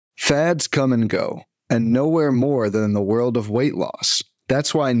Fads come and go, and nowhere more than in the world of weight loss.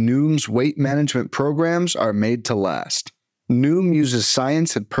 That's why Noom's weight management programs are made to last. Noom uses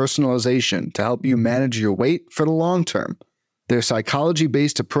science and personalization to help you manage your weight for the long term. Their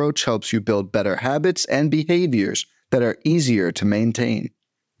psychology-based approach helps you build better habits and behaviors that are easier to maintain.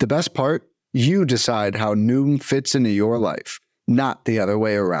 The best part? You decide how Noom fits into your life, not the other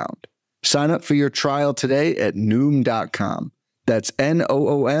way around. Sign up for your trial today at Noom.com. That's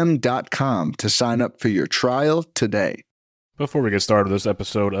Noom.com to sign up for your trial today. Before we get started with this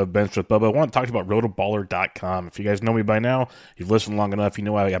episode of Bench with Bubba, I want to talk to you about rotoballer.com. If you guys know me by now, you've listened long enough, you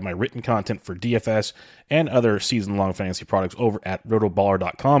know I have my written content for DFS and other season-long fantasy products over at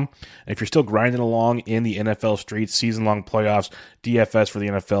rotoballer.com. And if you're still grinding along in the NFL streets, season-long playoffs, DFS for the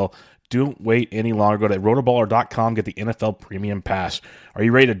NFL, don't wait any longer. Go to rotoballer.com, get the NFL Premium Pass. Are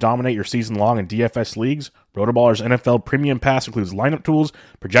you ready to dominate your season long in DFS leagues? Rotoballer's NFL Premium Pass includes lineup tools,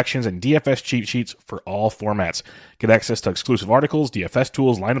 projections, and DFS cheat sheets for all formats. Get access to exclusive articles, DFS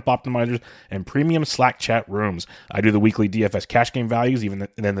tools, lineup optimizers, and premium Slack chat rooms. I do the weekly DFS cash game values, and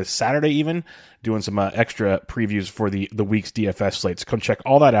then this Saturday even, doing some extra previews for the week's DFS slates. Come check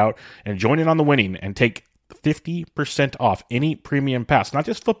all that out and join in on the winning and take 50% off any premium pass, not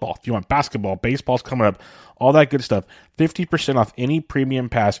just football. If you want basketball, baseball's coming up, all that good stuff. 50% off any premium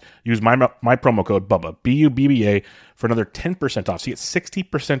pass. Use my promo code BUBBA, BUBBA, for another 10% off. So you get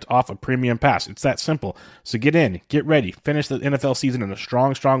 60% off a premium pass. It's that simple. So get in, get ready, finish the NFL season in a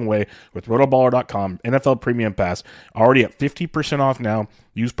strong, strong way with rotoballer.com, NFL Premium Pass. Already at 50% off now.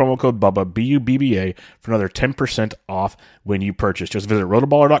 Use promo code BUBBA, BUBBA, for another 10% off when you purchase. Just visit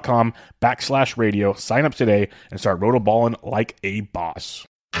rotoballer.com/radio, sign up today, and start rotoballing like a boss.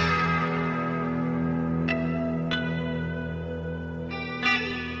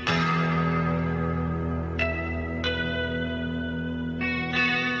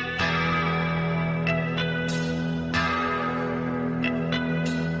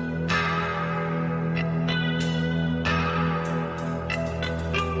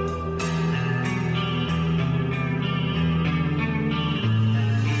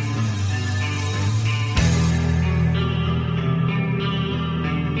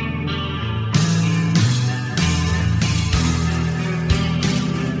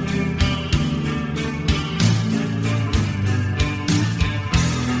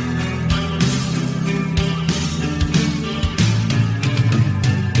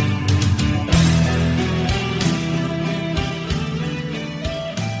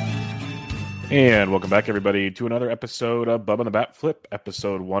 And welcome back, everybody, to another episode of Bubba the Bat Flip,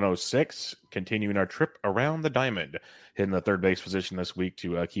 episode 106, continuing our trip around the diamond, hitting the third base position this week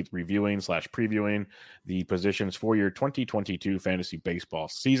to keep reviewing/previewing the positions for your 2022 fantasy baseball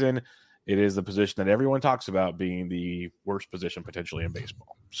season. It is the position that everyone talks about being the worst position potentially in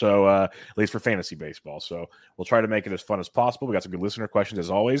baseball. So, at least for fantasy baseball. So we'll try to make it as fun as possible. We got some good listener questions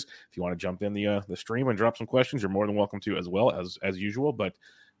as always. If you want to jump in the stream and drop some questions, you're more than welcome to as well as usual. But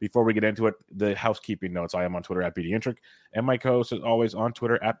before we get into it, the housekeeping notes. I am on Twitter at BDintric, and my co-host is always on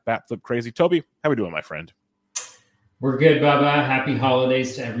Twitter at BatFlipCrazy. Toby, how we doing, my friend? We're good, Bubba. Happy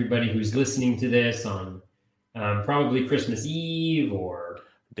holidays to everybody who's listening to this on probably Christmas Eve or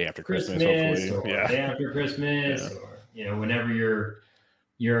day after Christmas hopefully. Or day after Christmas, or whenever you're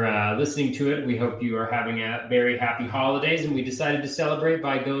listening to it. We hope you are having a very happy holidays, and we decided to celebrate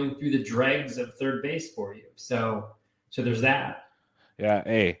by going through the dregs of third base for you. So there's that. Yeah,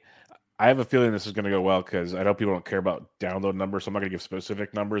 hey, I have a feeling this is going to go well because I know people don't care about download numbers, so I'm not going to give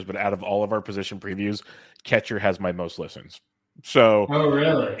specific numbers, but out of all of our position previews, catcher has my most listens. So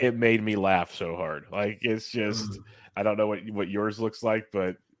really? It made me laugh so hard. Like, it's just, I don't know what yours looks like,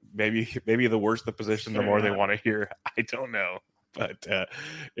 but maybe the worse the position, the more they want to hear. I don't know, but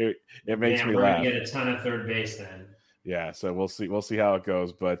it makes me laugh. We're going to get a ton of third base then. Yeah, so we'll see how it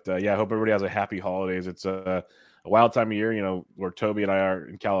goes. But I hope everybody has a happy holidays. It's a wild time of year, where Toby and I are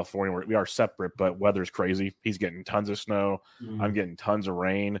in California. We are separate, but weather's crazy. He's getting tons of snow. I'm getting tons of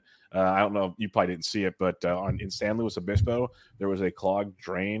rain. I don't know if you probably didn't see it, but in San Luis Obispo, there was a clogged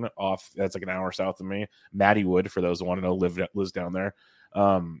drain off. That's like an hour south of me. Matty Wood, for those who want to know, lives down there.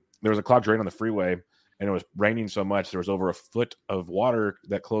 There was a clogged drain on the freeway, and it was raining so much there was over a foot of water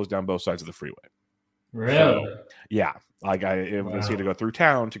that closed down both sides of the freeway. Really? So, yeah. Like it was had to go through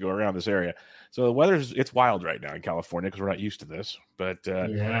town to go around this area. So the it's wild right now in California because we're not used to this. But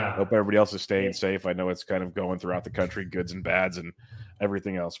I hope everybody else is staying safe. I know it's kind of going throughout the country, goods and bads and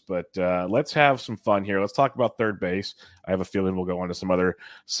everything else. But let's have some fun here. Let's talk about third base. I have a feeling we'll go on to some other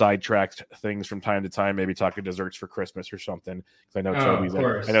sidetracked things from time to time. Maybe talking desserts for Christmas or something. Because I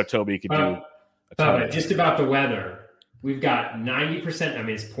know Toby could do. Just about the weather. We've got 90%. I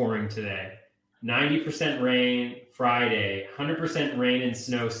mean, it's pouring today. 90% rain Friday, 100% rain and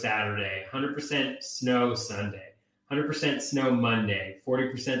snow Saturday, 100% snow Sunday, 100% snow Monday,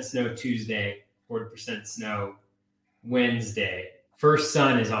 40% snow Tuesday, 40% snow Wednesday. First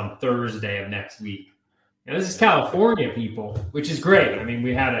sun is on Thursday of next week. Now, this is California, people, which is great. I mean,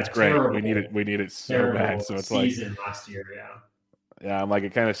 we had a terrible, we need it so bad. So it's season last year. Yeah, I'm like,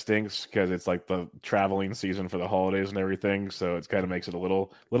 it kind of stinks because it's like the traveling season for the holidays and everything. So it kind of makes it a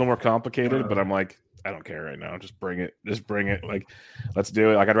little more complicated. But I'm like, I don't care right now. Just bring it. Like, let's do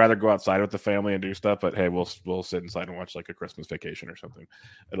it. Like, I'd rather go outside with the family and do stuff. But hey, we'll sit inside and watch like a Christmas Vacation or something.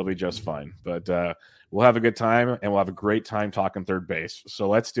 It'll be just fine. But we'll have a good time, and we'll have a great time talking third base. So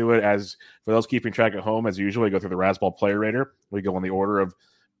let's do it. As for those keeping track at home, as usual, we go through the Razzball Player Rater. We go in the order of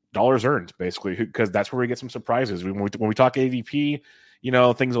dollars earned, basically, because that's where we get some surprises. When we talk ADP,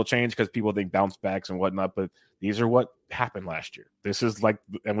 things will change because people think bounce backs and whatnot, but these are what happened last year. This is like,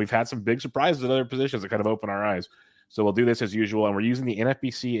 and we've had some big surprises at other positions that kind of open our eyes. So we'll do this as usual, and we're using the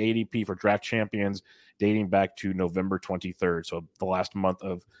NFBC ADP for draft champions dating back to November 23rd. So the last month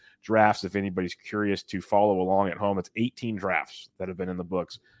of drafts, if anybody's curious to follow along at home, it's 18 drafts that have been in the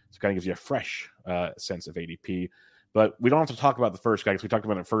books. So it kind of gives you a fresh sense of ADP. But we don't have to talk about the first guy because we talked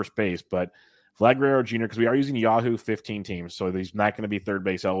about it at first base. But Vlad Guerrero Jr., because we are using Yahoo 15 teams, so he's not going to be third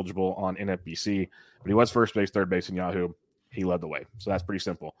base eligible on NFBC. But he was first base, third base in Yahoo. He led the way. So that's pretty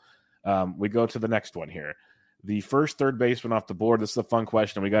simple. We go to the next one here. The first third baseman off the board, this is a fun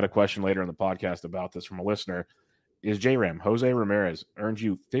question. We got a question later in the podcast about this from a listener, is J-Ram. Jose Ramirez earns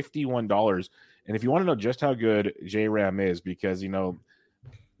you $51. And if you want to know just how good J-Ram is, because,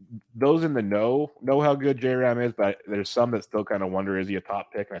 those in the know how good J-Ram is, but there's some that still kind of wonder, is he a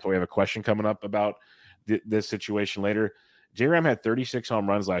top pick? And that's why we have a question coming up about this situation later. J-Ram had 36 home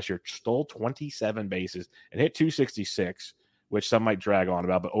runs last year, stole 27 bases, and hit 266, which some might drag on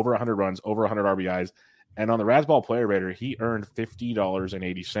about, but over 100 runs, over 100 RBIs. And on the Razzball Player Rater, he earned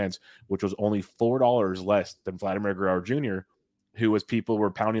 $50.80, which was only $4 less than Vladimir Guerrero Jr., who people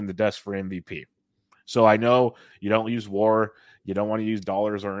were pounding the desk for MVP. So I know you don't use WAR, you don't want to use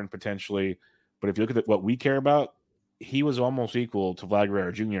dollars earned potentially, but if you look at what we care about, he was almost equal to Vlad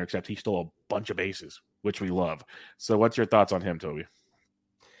Guerrero Jr., except he stole a bunch of bases, which we love. So what's your thoughts on him, Toby?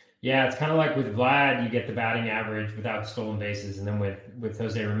 Yeah, it's kind of like with Vlad, you get the batting average without stolen bases, and then with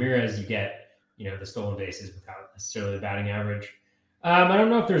Jose Ramirez, you get the stolen bases without necessarily the batting average. I don't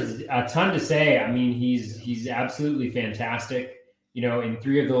know if there's a ton to say. I mean, he's absolutely fantastic. In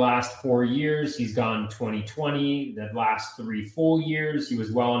 3 of the last 4 years, he's gone 20-20. The last 3 full years, he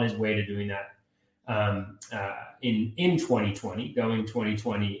was well on his way to doing that in 2020, going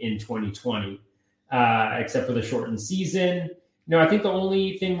 2020 in 2020, except for the shortened season. I think the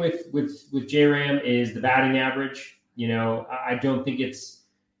only thing with J-Ram is the batting average. I don't think it's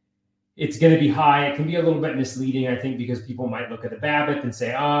going to be high. It can be a little bit misleading, I think, because people might look at the BABIP and say,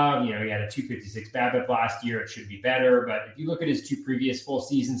 he had a 256 BABIP last year. It should be better. But if you look at his 2 previous full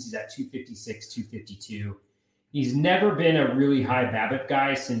seasons, he's at 256, 252. He's never been a really high BABIP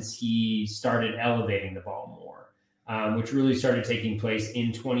guy since he started elevating the ball more, which really started taking place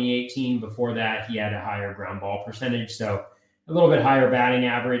in 2018. Before that, he had a higher ground ball percentage. So a little bit higher batting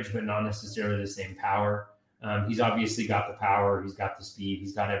average, but not necessarily the same power. He's obviously got the power. He's got the speed.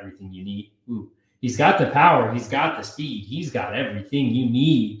 He's got everything you need. He's got the power. He's got the speed. He's got everything you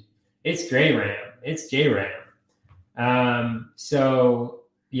need. It's J-Ram. It's J-Ram. So,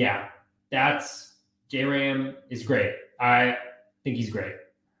 yeah, that's J-Ram is great. I think he's great.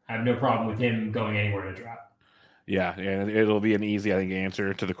 I have no problem with him going anywhere in a draft. Yeah, and it'll be an easy, I think,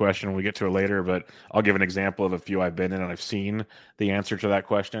 answer to the question when we get to it later, but I'll give an example of a few I've been in and I've seen the answer to that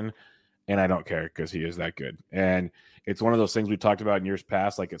question. And I don't care because he is that good. And it's one of those things we talked about in years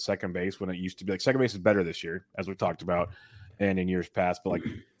past, like at second base, when it used to be like second base is better this year, as we talked about, and in years past. But like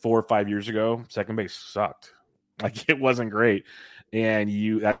 4 or 5 years ago, second base sucked. Like it wasn't great. And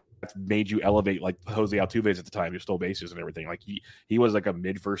that made you elevate like Jose Altuve at the time, who stole bases and everything. Like he was like a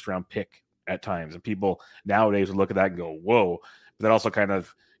mid first round pick at times. And people nowadays would look at that and go, whoa. But that also kind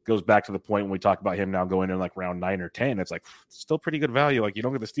of goes back to the point when we talk about him now going in like round 9 or 10. It's like still pretty good value. Like you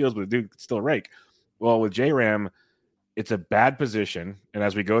don't get the steals, but the dude still rake. Well, with J-Ram, it's a bad position. And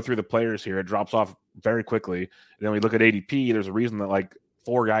as we go through the players here, it drops off very quickly. And then we look at ADP. There's a reason that like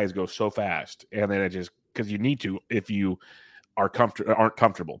 4 guys go so fast. And then it just because you need to if you aren't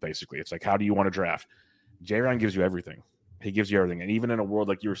comfortable, basically. It's like, how do you want to draft? J-Ram gives you everything. He gives you everything. And even in a world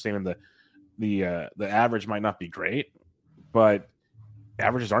like you were saying, the average might not be great, but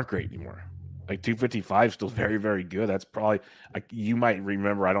averages aren't great anymore. Like 255 is still very, very good. That's probably like you might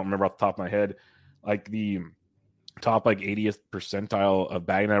remember. I don't remember off the top of my head. Like the top like 80th percentile of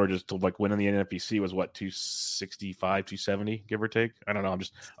batting averages to like win in the NFBC was what, 265, 270, give or take. I don't know. I'm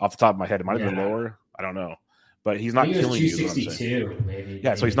just off the top of my head. It might have been lower. I don't know. But he's not killing you. 262, maybe.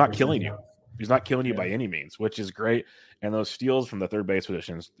 Yeah, so he's not killing you. He's not killing you by any means, which is great. And those steals from the third base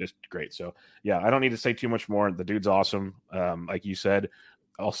position is great. So, yeah, I don't need to say too much more. The dude's awesome. Like you said,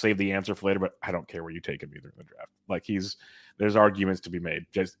 I'll save the answer for later, but I don't care where you take him either in the draft. Like there's arguments to be made.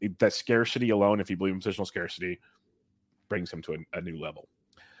 Just that scarcity alone, if you believe in positional scarcity, brings him to a new level.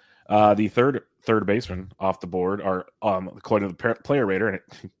 The third baseman off the board are, according to the player rater, and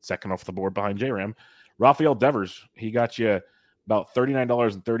second off the board behind J-Ram, Rafael Devers. He got you about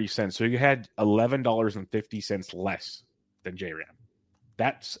 $39.30. So you had $11.50 less than J-Ram.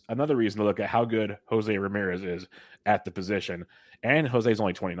 That's another reason to look at how good Jose Ramirez is at the position. And Jose's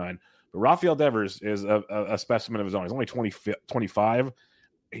only 29. But Rafael Devers is a specimen of his own. He's only 25.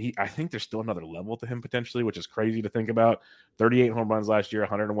 I think there's still another level to him potentially, which is crazy to think about. 38 home runs last year,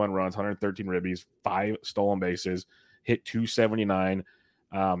 101 runs, 113 ribbies, 5 stolen bases, hit 279.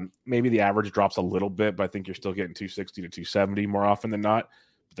 Maybe the average drops a little bit, but I think you're still getting 260 to 270 more often than not.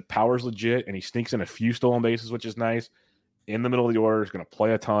 But the power's legit, and he sneaks in a few stolen bases, which is nice. In the middle of the order, is going to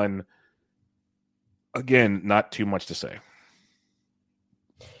play a ton. Again, not too much to say.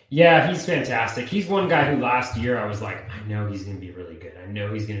 Yeah, he's fantastic. He's one guy who last year I was like, I know he's going to be really good. I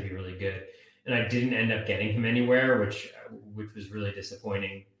know he's going to be really good. And I didn't end up getting him anywhere, which was really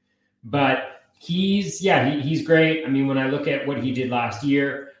disappointing. But he's great. I mean, when I look at what he did last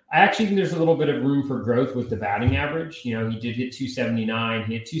year, I actually think there's a little bit of room for growth with the batting average. You know, he did hit 279.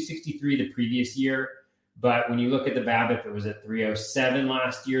 He had 263 the previous year. But when you look at the BABIP, it was at 307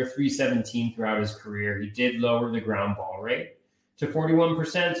 last year, 317 throughout his career. He did lower the ground ball rate to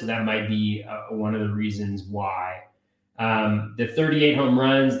 41%, so that might be one of the reasons why. The 38 home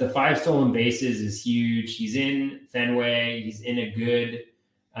runs, the 5 stolen bases is huge. He's in Fenway. He's in a good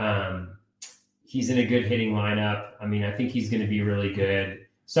hitting lineup. I mean, I think he's going to be really good.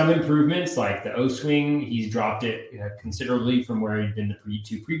 Some improvements, like the O swing, he's dropped it considerably from where he'd been the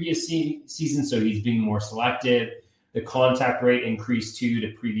two previous seasons, so he's being more selective. The contact rate increased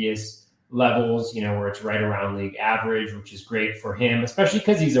to previous levels, where it's right around league average, which is great for him, especially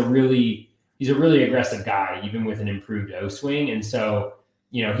because he's a really aggressive guy, even with an improved O swing. And so,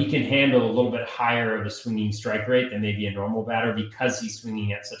 he can handle a little bit higher of a swinging strike rate than maybe a normal batter because he's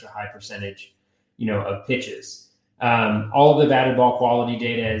swinging at such a high percentage, of pitches. All of the batted ball quality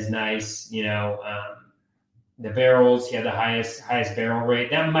data is nice. The barrels, he had the highest barrel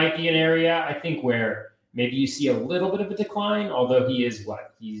rate. That might be an area, I think, where maybe you see a little bit of a decline, although he's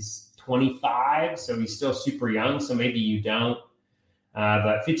 25, so he's still super young, so maybe you don't.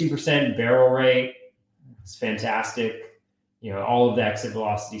 But 15% barrel rate, it's fantastic. All of the exit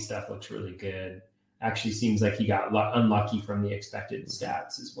velocity stuff looks really good. Actually seems like he got unlucky from the expected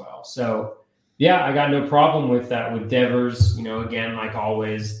stats as well. So, yeah, I got no problem with that with Devers. Again, like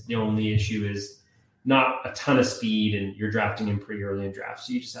always, the only issue is not a ton of speed, and you're drafting him pretty early in drafts.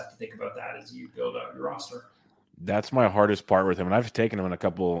 So you just have to think about that as you build out your roster. That's my hardest part with him. And I've taken him in a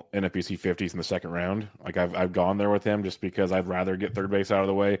couple NFBC 50s in the second round. Like I've gone there with him just because I'd rather get third base out of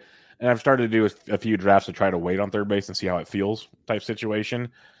the way. And I've started to do a few drafts to try to wait on third base and see how it feels type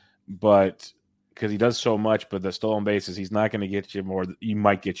situation. But because he does so much, but the stolen bases, he's not going to get you more. You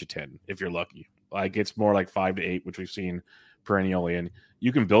might get you 10 if you're lucky. Like it's more like 5 to 8, which we've seen perennially. And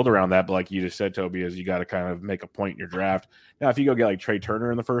you can build around that. But like you just said, Toby, is you got to kind of make a point in your draft. Now, if you go get like Trey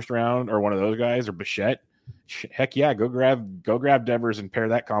Turner in the first round or one of those guys or Bichette, heck yeah, go grab Devers and pair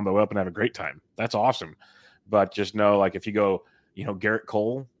that combo up and have a great time. That's awesome. But just know, like if you go, Garrett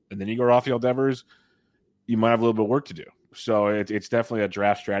Cole and then you go Rafael Devers, you might have a little bit of work to do. So it's definitely a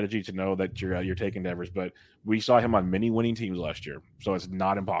draft strategy to know that you're taking Devers. But we saw him on many winning teams last year, so it's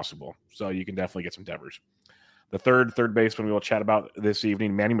not impossible. So you can definitely get some Devers. The third baseman we will chat about this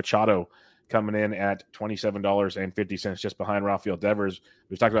evening, Manny Machado, coming in at $27.50, just behind Rafael Devers.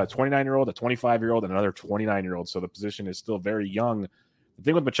 We've talked about a 29-year-old, a 25-year-old, and another 29-year-old. So the position is still very young. The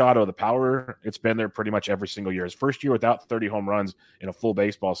thing with Machado, the power, it's been there pretty much every single year. His first year without 30 home runs in a full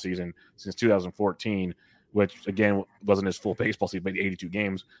baseball season since 2014, which, again, wasn't his full baseball season, played 82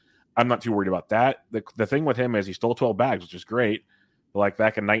 games. I'm not too worried about that. The thing with him is he stole 12 bags, which is great. Like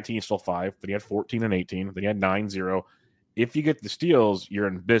back in 19, he stole 5. Then he had 14 and 18. Then he had 9-0. If you get the steals, you're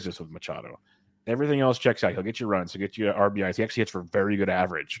in business with Machado. Everything else checks out. He'll get you runs. He'll get you RBIs. He actually hits for very good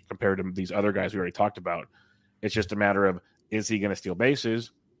average compared to these other guys we already talked about. It's just a matter of, is he going to steal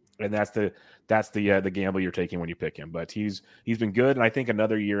bases? And that's the gamble you're taking when you pick him. But he's been good, and I think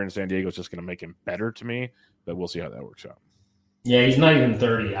another year in San Diego is just going to make him better to me. But we'll see how that works out. Yeah, he's not even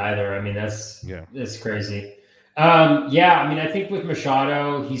 30 either. I mean, that's crazy. Yeah, I mean, I think with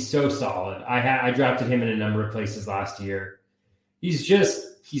Machado, he's so solid. I drafted him in a number of places last year.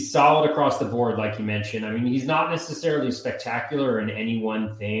 He's solid across the board, like you mentioned. I mean, he's not necessarily spectacular in any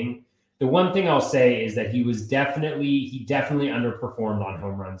one thing. The one thing I'll say is that he definitely underperformed on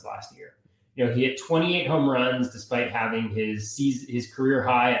home runs last year. You know, he hit 28 home runs despite having his career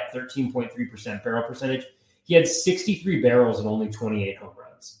high at 13.3% barrel percentage. He had 63 barrels and only 28 home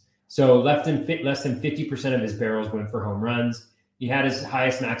runs. So less than 50% of his barrels went for home runs. He had his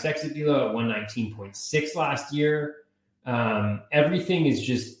highest max exit velo at 119.6 last year. Everything is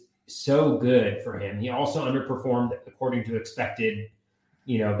just so good for him. He also underperformed according to expected,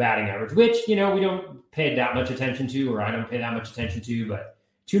 batting average, which, we don't pay that much attention to, or I don't pay that much attention to, but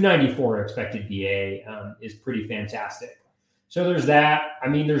 294 expected BA is pretty fantastic. So there's that. I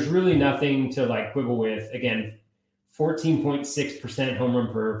mean, there's really nothing to quibble with. Again, 14.6% home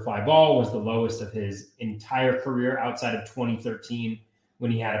run per fly ball was the lowest of his entire career outside of 2013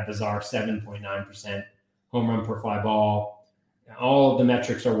 when he had a bizarre 7.9% home run per fly ball. All of the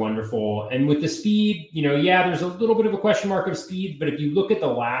metrics are wonderful. And with the speed, there's a little bit of a question mark of speed, but if you look at the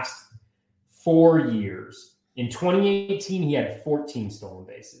last 4 years, in 2018, he had 14 stolen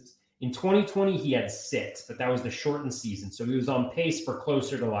bases. In 2020, he had 6, but that was the shortened season. So he was on pace for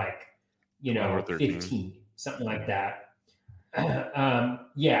closer to 15, something like that.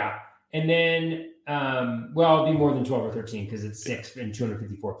 Yeah. And then, it'd be more than 12 or 13 because it's 6 in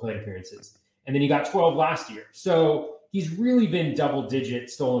 254 plate appearances. And then he got 12 last year. So he's really been double-digit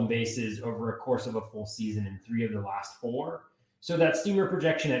stolen bases over a course of a full season in 3 of the last 4. So that steamer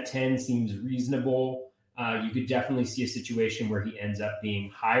projection at 10 seems reasonable. You could definitely see a situation where he ends up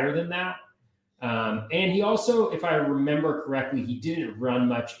being higher than that. And he also, if I remember correctly, he didn't run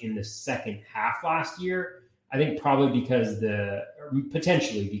much in the second half last year. I think probably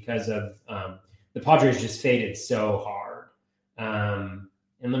potentially because of the Padres just faded so hard.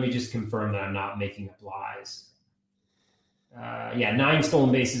 And let me just confirm that I'm not making up lies. 9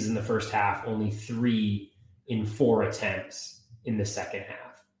 stolen bases in the first half, only 3 in 4 attempts in the second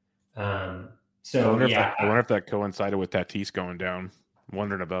half. I wonder if that coincided with Tatis going down. I'm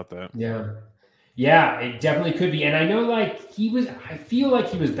wondering about that. Yeah, it definitely could be. And I know I feel like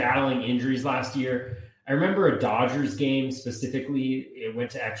he was battling injuries last year. I remember a Dodgers game specifically. It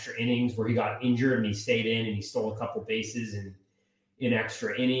went to extra innings where he got injured and he stayed in and he stole a couple bases in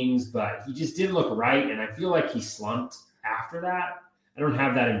extra innings, but he just didn't look right. And I feel like he slumped after that. I don't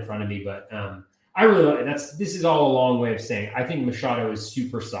have that in front of me, but I really this is all a long way of saying I think Machado is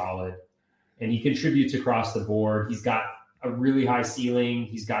super solid and he contributes across the board. He's got a really high ceiling.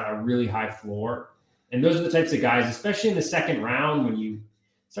 He's got a really high floor. And those are the types of guys, especially in the second round, when you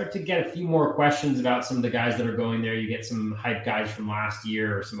start to get a few more questions about some of the guys that are going there. You get some hype guys from last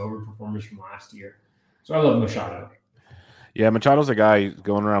year or some overperformers from last year. So I love Machado. Yeah, Machado's a guy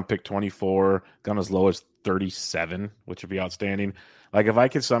going around pick 24, gone as low as 37, which would be outstanding. If I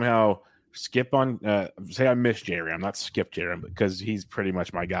could somehow skip on, say I miss J-Ram, not skip J-Ram, because he's pretty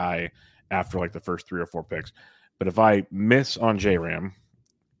much my guy after the first 3 or 4 picks. But if I miss on J-Ram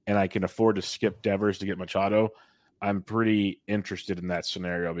and I can afford to skip Devers to get Machado, I'm pretty interested in that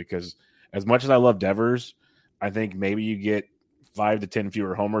scenario because as much as I love Devers, I think maybe you get 5 to 10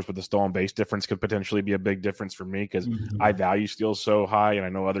 fewer homers, but the stolen base difference could potentially be a big difference for me because I value steals so high, and I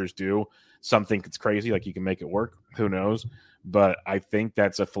know others do. Some think it's crazy, you can make it work. Who knows? But I think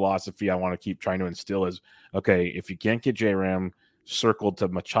that's a philosophy I want to keep trying to instill is, okay, if you can't get J-Ram, circle to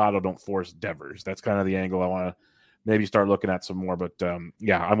Machado, don't force Devers. That's kind of the angle I want to maybe start looking at some more. But I'm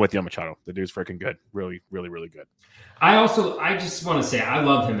with you on Machado. The dude's freaking good. Really, really, really good. I just want to say I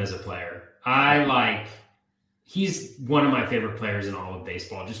love him as a player. He's one of my favorite players in all of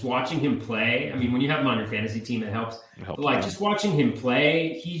baseball. Just watching him play. I mean, when you have him on your fantasy team, it helps. But just watching him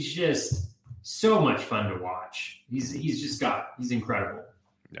play, he's just so much fun to watch. He's incredible.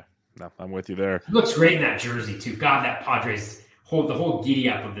 Yeah, no, I'm with you there. He looks great in that jersey too. God, that Padres the whole giddy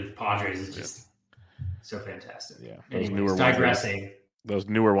up of the Padres is just so fantastic. Yeah, those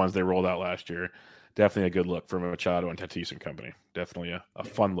newer ones they rolled out last year. Definitely a good look for Machado and Tatis and company. Definitely a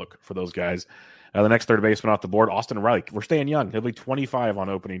fun look for those guys. The next third baseman off the board, Austin Riley. We're staying young. He'll be 25 on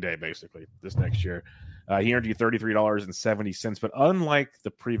opening day, basically, this next year. He earned you $33.70. But unlike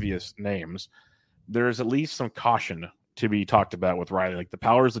the previous names, there's at least some caution to be talked about with Riley. The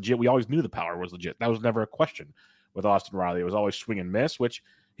power is legit. We always knew the power was legit. That was never a question with Austin Riley. It was always swing and miss, which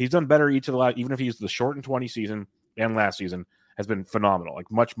he's done better each of the last, even if he's the shortened 20 season and last season, has been phenomenal.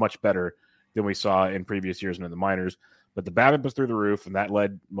 Much, much better than we saw in previous years and in the minors. But the BABIP was through the roof, and that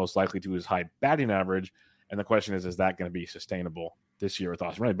led most likely to his high batting average. And the question is that going to be sustainable this year with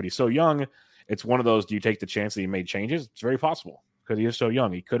Austin Riley, but he's so young. It's one of those, do you take the chance that he made changes? It's very possible because he is so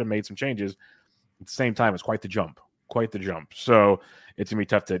young. He could have made some changes. At the same time, it's quite the jump. So it's going to be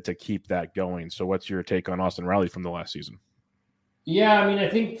tough to keep that going. So what's your take on Austin Riley from the last season? Yeah, I mean, I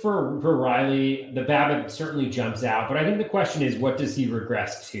think for Riley, the BABIP certainly jumps out, but I think the question is, what does he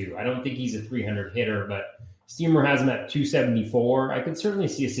regress to? I don't think he's a 300 hitter, but Steamer has him at 274. I could certainly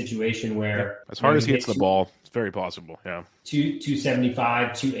see a situation where as hard as he hits the ball, it's very possible. Yeah,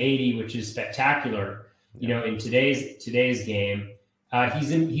 275, 280, which is spectacular. You know, in today's game,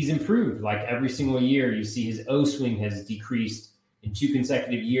 he's improved. Like every single year, you see his O swing has decreased in 2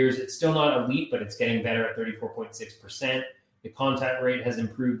 consecutive years. It's still not elite, but it's getting better at 34.6%. The contact rate has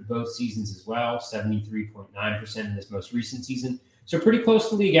improved both seasons as well, 73.9% in this most recent season. So pretty close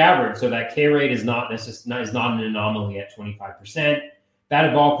to league average. So that K rate is not an anomaly at 25%.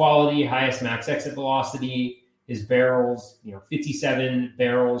 Batted ball quality, highest max exit velocity. His barrels, 57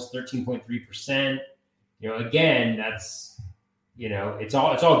 barrels, 13.3%. Again, that's, it's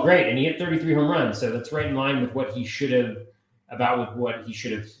all great. And he hit 33 home runs. So that's right in line with what he should have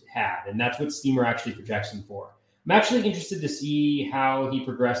had. And that's what Steamer actually projects him for. I'm actually interested to see how he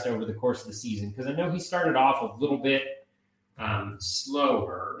progressed over the course of the season because I know he started off a little bit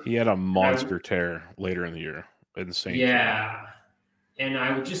slower. He had a monster tear later in the year. Insane. Yeah. And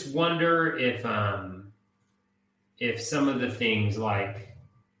I would just wonder if some of the things like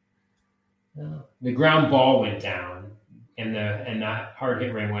the ground ball went down and that hard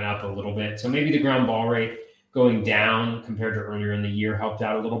hit rate went up a little bit. So maybe the ground ball rate going down compared to earlier in the year helped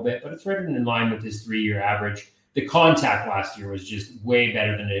out a little bit, but it's right in line with his 3-year average. The contact last year was just way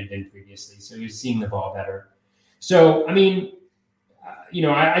better than it had been previously. So he was seeing the ball better. So, I mean,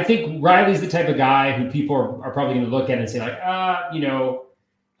 I think Riley's the type of guy who people are probably going to look at and say like,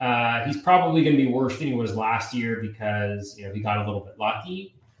 he's probably going to be worse than he was last year because, he got a little bit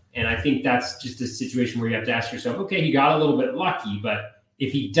lucky. And I think that's just a situation where you have to ask yourself, okay, he got a little bit lucky, but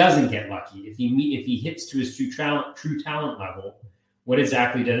if he doesn't get lucky, if he hits to his true talent level, what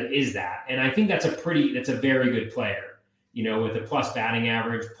exactly is that? And I think that's a very good player, with a plus batting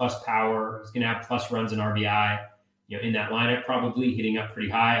average, plus power. He's going to have plus runs and RBI, in that lineup, probably hitting up pretty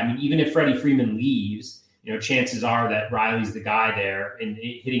high. I mean, even if Freddie Freeman leaves, chances are that Riley's the guy there and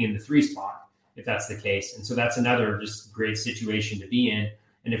hitting in the 3 spot, if that's the case. And so that's another just great situation to be in.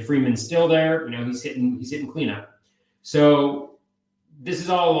 And if Freeman's still there, he's hitting cleanup. So this is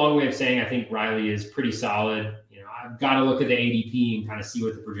all a long way of saying I think Riley is pretty solid. I've got to look at the ADP and kind of see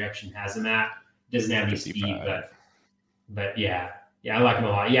what the projection has him at. Doesn't have any speed, but yeah, I like him a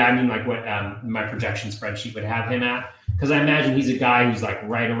lot. Yeah, I mean, like what my projection spreadsheet would have him at, because I imagine he's a guy who's like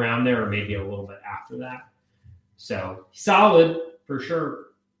right around there or maybe a little bit after that. So solid for sure.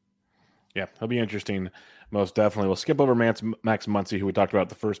 Yeah, he'll be interesting, most definitely. We'll skip over Max Muncy, who we talked about at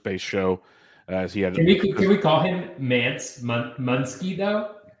the first base show. As he had, can we call him Mance Muncy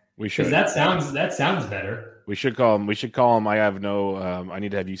though? We should. Because that sounds better. We should call him. I have no. I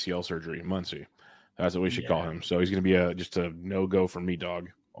need to have UCL surgery. Muncy. That's what we should call him. So he's going to be just a no go for me, dog,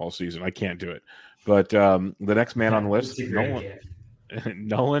 all season. I can't do it. But the next man on the list,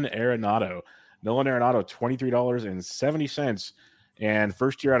 Nolan Arenado. Nolan Arenado, $23.70, and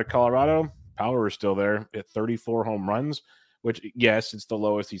first year out of Colorado, power is still there at 34 home runs. Which, yes, it's the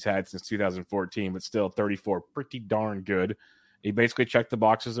lowest he's had since 2014, but still 34, pretty darn good. He basically checked the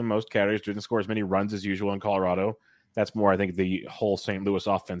boxes in most categories, didn't score as many runs as usual in Colorado. That's more, I think, the whole St. Louis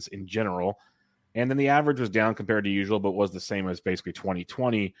offense in general. And then the average was down compared to usual, but was the same as basically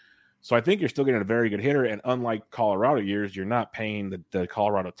 2020. So I think you're still getting a very good hitter. And unlike Colorado years, you're not paying the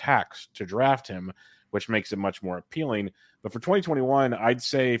Colorado tax to draft him, which makes it much more appealing. But for 2021, I'd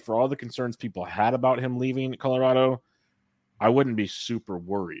say for all the concerns people had about him leaving Colorado, I wouldn't be super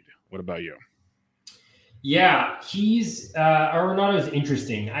worried. What about you? Yeah, Arenado is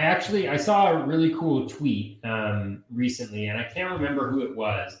interesting. I saw a really cool tweet recently, and I can't remember who it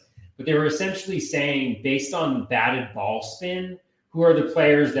was, but they were essentially saying, based on batted ball spin, who are the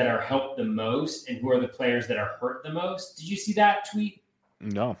players that are helped the most and who are the players that are hurt the most. Did you see that tweet?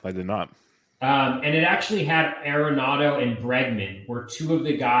 No, I did not. And it actually had Arenado and Bregman were two of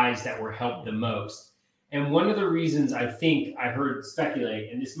the guys that were helped the most. And one of the reasons I think I heard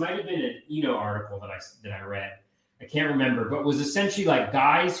speculate, and this might have been an Eno article that I read, I can't remember, but was essentially like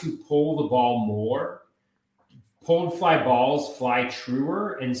guys who pull the ball more, pulled fly balls fly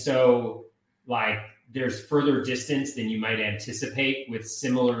truer. And so like there's further distance than you might anticipate with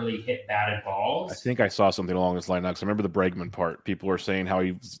similarly hit batted balls. I think I saw something along this line now because I remember the Bregman part. People were saying how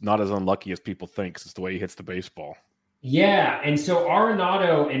he's not as unlucky as people think. 'Cause it's the way he hits the baseball. Yeah, and so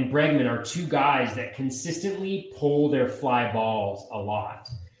Arenado and Bregman are two guys that consistently pull their fly balls a lot.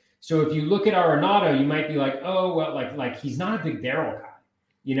 So if you look at Arenado, you might be like, oh, well, like he's not a big barrel guy.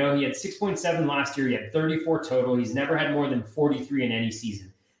 You know, he had 6.7 last year. He had 34 total. He's never had more than 43 in any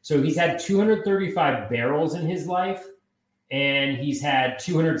season. So he's had 235 barrels in his life, and he's had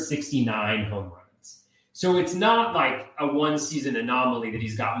 269 home runs. So it's not like a one-season anomaly that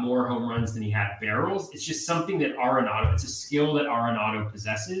he's got more home runs than he had barrels. It's just something that Arenado, it's a skill that Arenado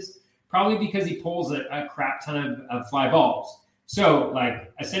possesses, probably because he pulls a crap ton of fly balls. So,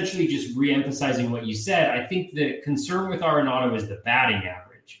 like, essentially just re-emphasizing what you said, I think the concern with Arenado is the batting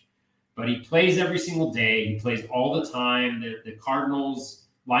average. But he plays every single day. He plays all the time. The Cardinals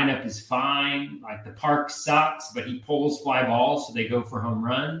lineup is fine. Like, the park sucks, but he pulls fly balls, so they go for home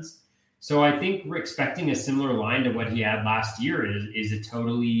runs. So I think we're expecting a similar line to what he had last year is a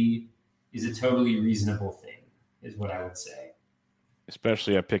totally reasonable thing, is what I would say.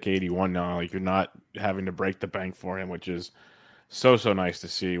 Especially at pick 81 now, like you're not having to break the bank for him, which is so nice to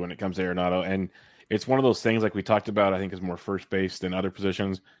see when it comes to Arenado. And it's one of those things like we talked about, I think is more first base than other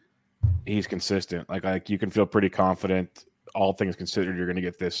positions. He's consistent. Like you can feel pretty confident, all things considered, you're going to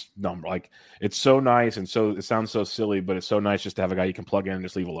get this number. Like it's so nice. And so it sounds so silly, but it's so nice just to have a guy you can plug in and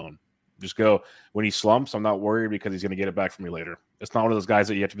just leave alone. Just go when he slumps. I'm not worried because he's going to get it back from me later. It's not one of those guys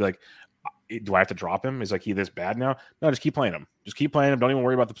that you have to be like, do I have to drop him? Is like he this bad now? No, just keep playing him. Just keep playing him. Don't even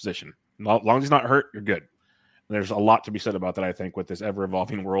worry about the position. As long as he's not hurt, you're good. And there's a lot to be said about that, I think, with this ever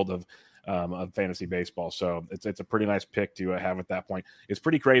evolving world of fantasy baseball. So it's a pretty nice pick to have at that point. It's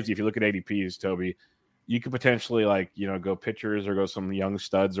pretty crazy if you look at ADPs, Toby. You could potentially go pitchers or go some young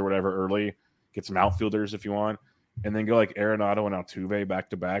studs or whatever early. Get some outfielders if you want. And then go like Arenado and Altuve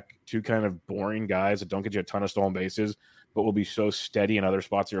back-to-back, two kind of boring guys that don't get you a ton of stolen bases, but will be so steady in other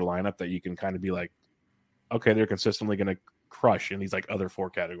spots of your lineup that you can kind of be like, okay, they're consistently going to crush in these like other four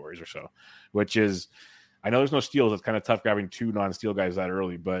categories or so, which is, I know there's no steals. It's kind of tough grabbing two non-steal guys that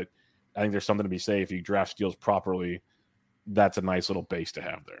early, but I think there's something to be said. If you draft steals properly, that's a nice little base to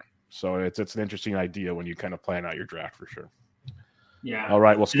have there. So it's an interesting idea when you kind of plan out your draft for sure. Yeah. All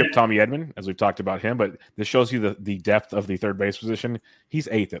right. We'll skip Tommy Edman as we've talked about him, but this shows you the depth of the third base position. He's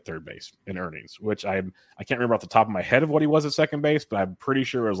 8th at third base in earnings, which I can't remember off the top of my head of what he was at second base, but I'm pretty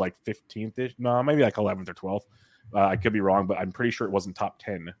sure it was like 15th-ish. No, maybe like 11th or 12th. I could be wrong, but I'm pretty sure it wasn't top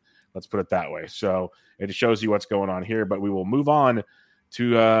 10. Let's put it that way. So it shows you what's going on here, but we will move on to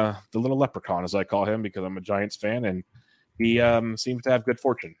the little leprechaun, as I call him, because I'm a Giants fan, and he seems to have good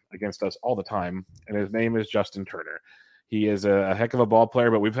fortune against us all the time, and his name is Justin Turner. He is a heck of a ball player,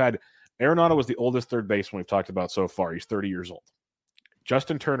 but we've had Arenado was the oldest third baseman we've talked about so far. He's 30 years old.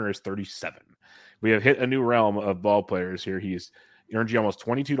 Justin Turner is 37. We have hit a new realm of ball players here. He's earned you almost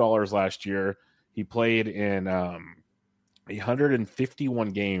 $22 last year. He played in 151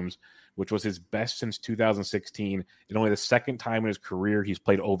 games, which was his best since 2016, and only the second time in his career he's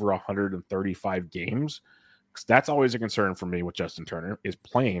played over 135 games. That's always a concern for me with Justin Turner, is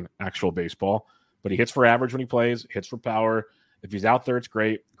playing actual baseball. But he hits for average when he plays, hits for power. If he's out there, it's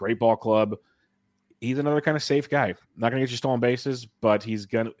great. Great ball club. He's another kind of safe guy. Not going to get you stolen bases, but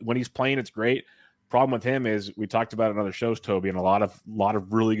when he's playing, it's great. Problem with him is we talked about it in other shows, Toby, and a lot of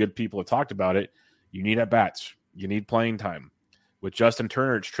really good people have talked about it. You need at-bats. You need playing time. With Justin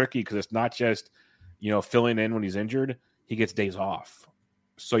Turner, it's tricky because it's not just, filling in when he's injured. He gets days off.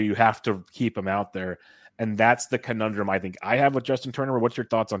 So you have to keep him out there. And that's the conundrum I think I have with Justin Turner. What's your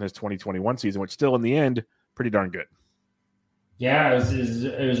thoughts on his 2021 season, which still in the end, pretty darn good? Yeah, it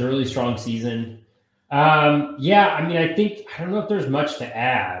was a really strong season. I don't know if there's much to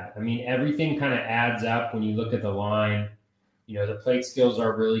add. I mean, everything kind of adds up when you look at the line. The plate skills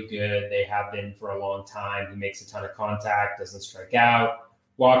are really good. They have been for a long time. He makes a ton of contact, doesn't strike out,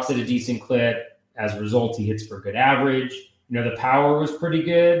 walks at a decent clip. As a result, he hits for a good average. The power was pretty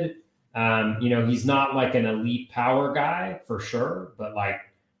good. He's not like an elite power guy for sure, but like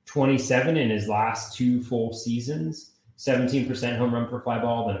 27 in his last 2 full seasons, 17% home run per fly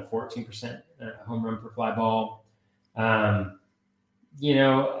ball, then a 14% home run per fly ball.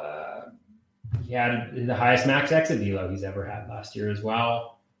 He had the highest max exit velo he's ever had last year as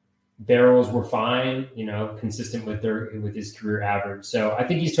well. Barrels were fine, consistent with his career average. So I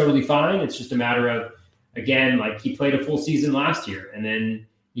think he's totally fine. It's just a matter of, again, like he played a full season last year, and then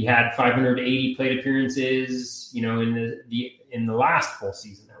he had 580 plate appearances, in the last full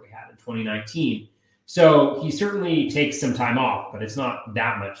season that we had in 2019. So he certainly takes some time off, but it's not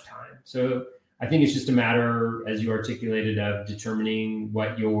that much time. So I think it's just a matter, as you articulated, of determining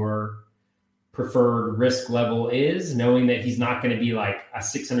what your preferred risk level is, knowing that he's not going to be like a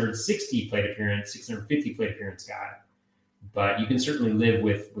 660 plate appearance, 650 plate appearance guy. but you can certainly live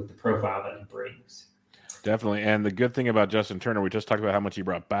with the profile that he brings. Definitely. And the good thing about Justin Turner, we just talked about how much he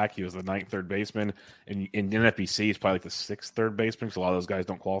brought back. He was the 9th third baseman. And in NFBC, he's probably like the 6th third baseman because a lot of those guys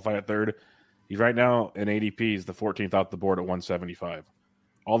don't qualify at third. He's right now in ADP, he's the 14th off the board at 175.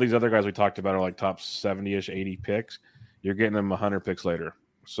 All these other guys we talked about are like top 70-ish, 80 picks. You're getting them 100 picks later.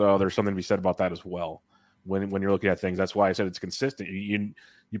 So there's something to be said about that as well when you're looking at things. That's why I said it's consistent. You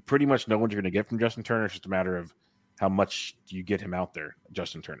pretty much know what you're going to get from Justin Turner. It's just a matter of how much you get him out there,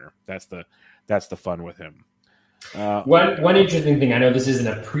 Justin Turner. That's the fun with him. One interesting thing, I know this isn't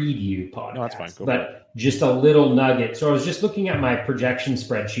a preview podcast, no, that's fine. But just a little nugget. So I was just looking at my projection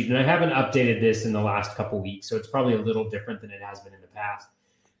spreadsheet, and I haven't updated this in the last couple of weeks, so it's probably a little different than it has been in the past.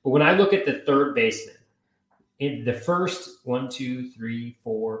 But when I look at the third baseman, in the first 1, 2, 3,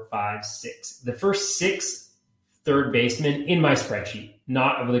 4, 5, 6, the first 6 third basemen in my spreadsheet,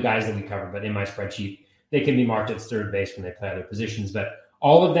 not of the guys that we cover, but in my spreadsheet, they can be marked as third base when they play other positions, but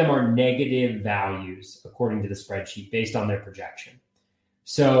all of them are negative values according to the spreadsheet based on their projection.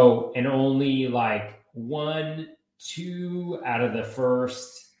 So, and only like 1, 2 out of the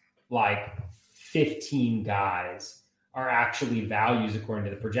first like 15 guys are actually values according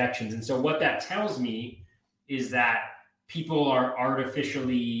to the projections. And so what that tells me is that people are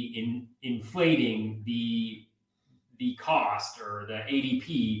artificially inflating the cost or the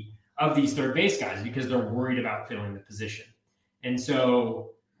ADP of these third base guys because they're worried about filling the position. And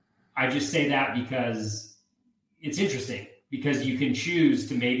so I just say that because it's interesting, because you can choose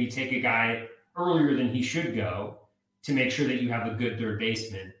to maybe take a guy earlier than he should go to make sure that you have a good third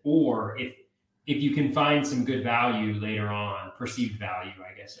baseman. Or if you can find some good value later on, perceived value,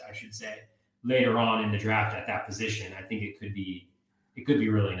 I guess I should say, later on in the draft at that position, I think it could be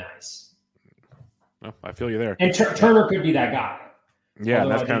really nice. Well, I feel you there. And Turner could be that guy. Yeah,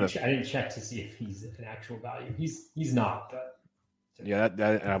 although that's I didn't check to see if he's an actual value. He's not, but yeah,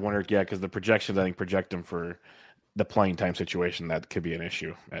 that I wonder, because the projections, I think, project him for the playing time situation. That could be an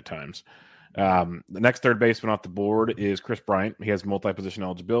issue at times. The next third baseman off the board is Chris Bryant. He has multi-position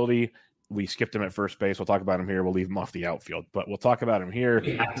eligibility. We skipped him at first base. We'll talk about him here. We'll leave him off the outfield, but we'll talk about him here.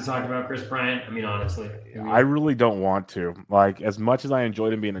 We have to talk about Chris Bryant. I mean, honestly. I really don't want to. Like, as much as I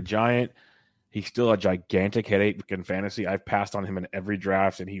enjoyed him being a Giant, he's still a gigantic headache in fantasy. I've passed on him in every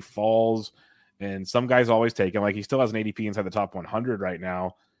draft, and he falls. And some guys always take him. Like, he still has an ADP inside the top 100 right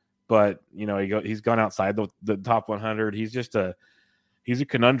now, but he's gone outside the top 100. He's a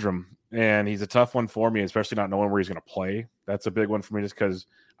conundrum, and he's a tough one for me, especially not knowing where he's going to play. That's a big one for me, just because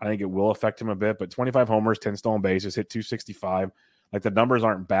I think it will affect him a bit. But 25 homers, 10 stolen bases, hit 265. Like, the numbers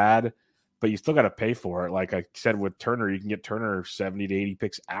aren't bad, but you still got to pay for it. Like I said with Turner, you can get Turner 70 to 80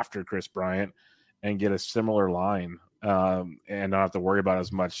 picks after Chris Bryant and get a similar line and not have to worry about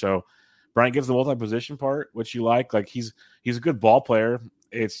as much. So Bryant gives the multi-position part, which you like. Like, he's a good ball player.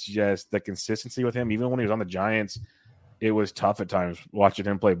 It's just the consistency with him. Even when he was on the Giants, it was tough at times watching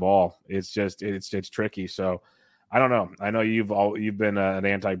him play ball. It's tricky. So I don't know. I know you've been an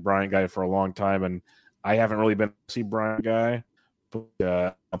anti-Bryant guy for a long time, and I haven't really been a C Bryant guy,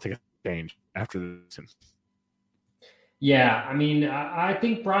 but I'll take a change after this. Yeah, I mean, I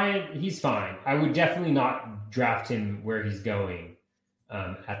think Bryant, he's fine. I would definitely not draft him where he's going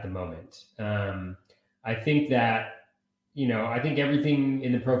at the moment. I think that, I think everything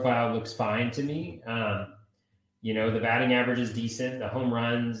in the profile looks fine to me. The batting average is decent. The home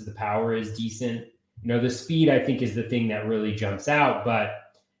runs, the power is decent. The speed, I think, is the thing that really jumps out. But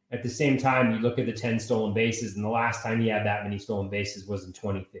at the same time, you look at the 10 stolen bases, and the last time he had that many stolen bases was in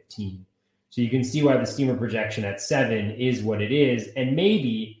 2015. So you can see why the Steamer projection at 7 is what it is. And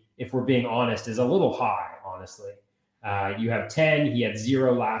maybe, if we're being honest, is a little high, honestly. You have 10. He had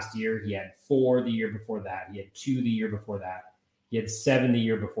 0 last year. He had 4 the year before that. He had 2 the year before that. He had 7 the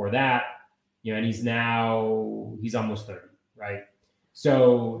year before that. And he's almost 30, right?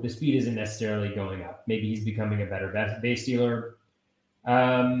 So the speed isn't necessarily going up. Maybe he's becoming a better base stealer.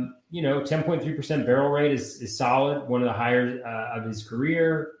 10.3% barrel rate is solid, one of the higher of his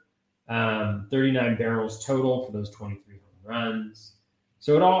career. 39 barrels total for those 23 home runs.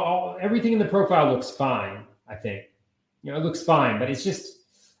 So everything in the profile looks fine, I think. It looks fine, but it's just,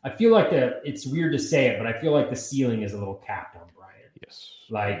 I feel like it's weird to say it, but I feel like the ceiling is a little capped on Bryant. Yes.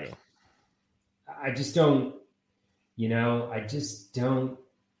 Like, I just don't, it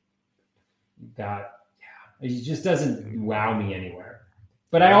just doesn't wow me anywhere.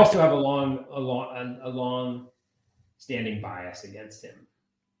 But I also have a long standing bias against him.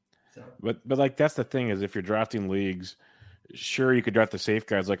 So, but like, that's the thing, is if you're drafting leagues, sure, you could draft the safe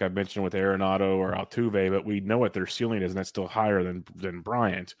guys like I mentioned with Arenado or Altuve, but we know what their ceiling is, and that's still higher than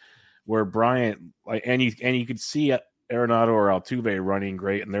Bryant. Where Bryant, like, and you could see Arenado or Altuve running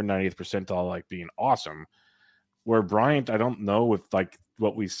great and they're 90th percentile, like being awesome. Where Bryant, I don't know, with like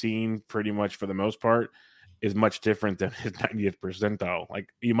what we've seen pretty much for the most part, is much different than his 90th percentile. Like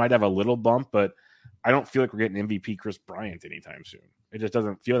you might have a little bump, but I don't feel like we're getting MVP Chris Bryant anytime soon. It just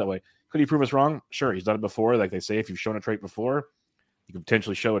doesn't feel that way. Could he prove us wrong? Sure, he's done it before. Like they say, if you've shown a trait before, you can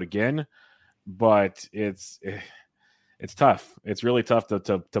potentially show it again. But it's tough. It's really tough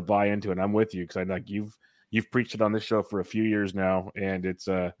to buy into it. And I'm with you because I like you've preached it on this show for a few years now, and it's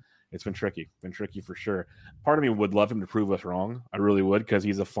been tricky. Been tricky for sure. Part of me would love him to prove us wrong. I really would because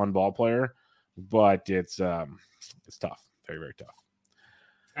he's a fun ball player. But it's tough. Very, very tough.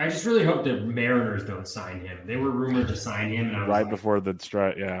 I just really hope the Mariners don't sign him. They were rumored to sign him, and I was right like, before the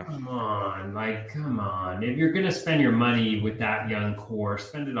strike. Yeah, come on! If you're gonna spend your money with that young core,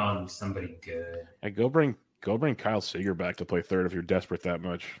 spend it on somebody good. Hey, go bring Kyle Seager back to play third if you're desperate that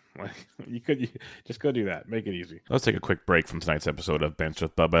much. Like you just go do that. Make it easy. Let's take a quick break from tonight's episode of Bench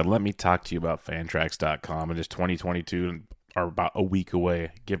with Bubba. Let me talk to you about Fantrax.com. And just 2022 are about a week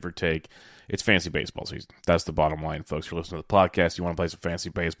away, give or take. It's fantasy baseball season. That's the bottom line, folks. You're listening to the podcast. You want to play some fantasy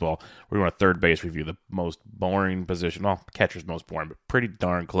baseball. We're doing a third base review, the most boring position. Well, catcher's most boring, but pretty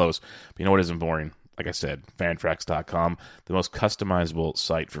darn close. But you know what isn't boring? Like I said, Fantrax.com, the most customizable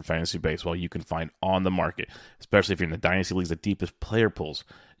site for fantasy baseball you can find on the market, especially if you're in the Dynasty Leagues, the deepest player pools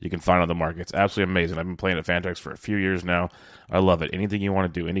you can find on the market. It's absolutely amazing. I've been playing at Fantrax for a few years now. I love it. Anything you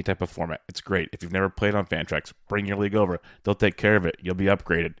want to do, any type of format, it's great. If you've never played on Fantrax, bring your league over. They'll take care of it. You'll be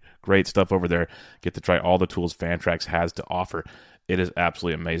upgraded. Great stuff over there. Get to try all the tools Fantrax has to offer. It is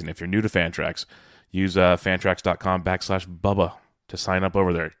absolutely amazing. If you're new to Fantrax, use Fantrax.com/Bubba to sign up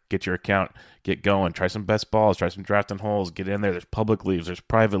over there. Get your account. Get going. Try some best balls. Try some drafting holes. Get in there. There's public leagues. There's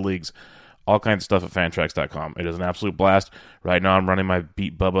private leagues. All kinds of stuff at Fantrax.com. It is an absolute blast. Right now I'm running my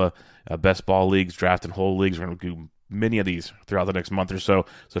Beat Bubba best ball leagues, draft and hole leagues. We're going to do many of these throughout the next month or so.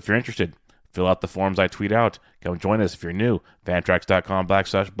 So if you're interested, fill out the forms I tweet out. Come join us if you're new.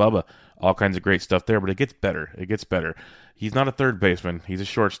 Fantrax.com/Bubba. All kinds of great stuff there, but it gets better. It gets better. He's not a third baseman. He's a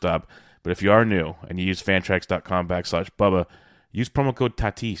shortstop. But if you are new and you use Fantrax.com/Bubba, use promo code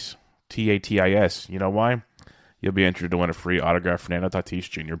TATIS, TATIS. You know why? You'll be entered to win a free autographed Fernando Tatis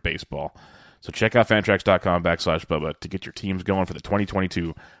Jr. baseball. So check out Fantrax.com/Bubba to get your teams going for the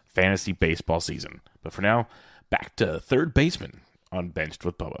 2022 fantasy baseball season. But for now, back to third baseman on Benched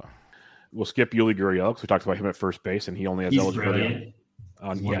with Bubba. We'll skip Yuli Gurriel because we talked about him at first base, and he only has eligibility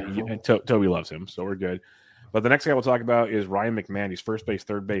on and Toby loves him, so we're good. But the next guy we'll talk about is Ryan McMahon. He's first base,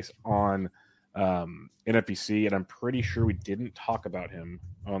 third base on NFBC, and I'm pretty sure we didn't talk about him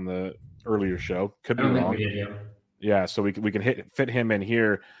on the earlier show. Could be wrong. Yeah, so we can fit him in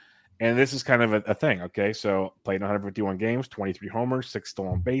here. And this is kind of a thing, okay? So played 151 games, 23 homers, 6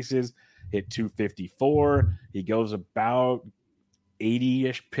 stolen bases, hit 254. He goes about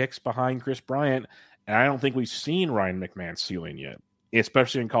 80-ish picks behind Chris Bryant. And I don't think we've seen Ryan McMahon's ceiling yet,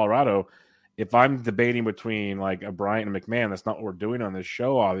 especially in Colorado. If I'm debating between like a Bryant and McMahon, that's not what we're doing on this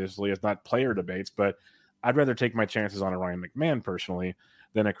show, obviously. It's not player debates, but I'd rather take my chances on a Ryan McMahon personally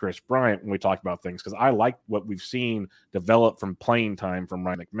than a Chris Bryant when we talk about things, because I like what we've seen develop from playing time from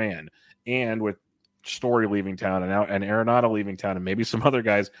Ryan McMahon. And with Story leaving town and Arenado leaving town and maybe some other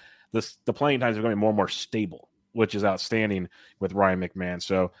guys, the playing times are going to be more and more stable, which is outstanding with Ryan McMahon.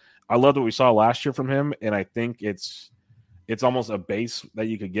 So I loved what we saw last year from him, and I think it's almost a base that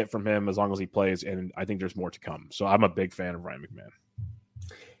you could get from him as long as he plays, and I think there's more to come. So I'm a big fan of Ryan McMahon.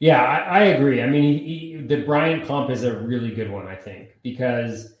 Yeah, I agree. I mean, the Bryant comp is a really good one, I think,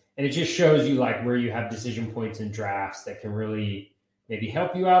 because it just shows you like where you have decision points in drafts that can really maybe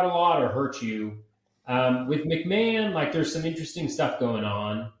help you out a lot or hurt you. With McMahon, like there's some interesting stuff going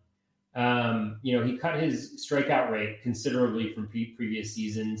on. He cut his strikeout rate considerably from previous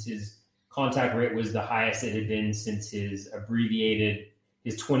seasons. His contact rate was the highest it had been since his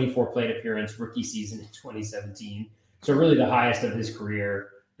 24 plate appearance rookie season in 2017. So really the highest of his career.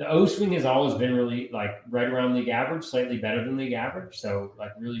 The O swing has always been really like right around league average, slightly better than league average. So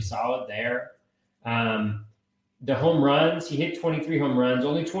like really solid there. The home runs, he hit 23 home runs,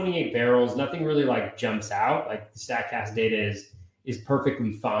 only 28 barrels. Nothing really like jumps out. Like the StatCast data is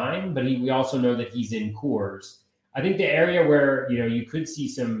perfectly fine, but we also know that he's in Coors. I think the area where, you could see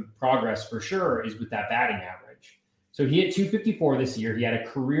some progress for sure is with that batting average. So he hit 254 this year. He had a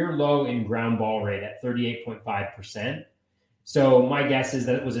career low in ground ball rate at 38.5%. So my guess is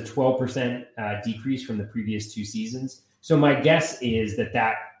that it was a 12% decrease from the previous 2 seasons. So my guess is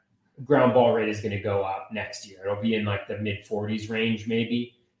that ground ball rate is going to go up next year. It'll be in like the mid 40s range,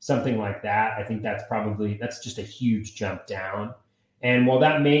 maybe something like that. I think that's just a huge jump down. And while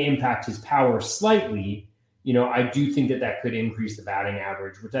that may impact his power slightly, I do think that could increase the batting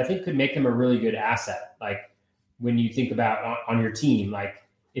average, which I think could make him a really good asset. Like when you think about on your team, like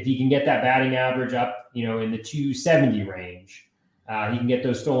if he can get that batting average up, in the 270 range, he can get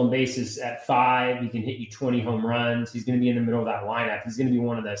those stolen bases at 5. He can hit you 20 home runs. He's going to be in the middle of that lineup. He's going to be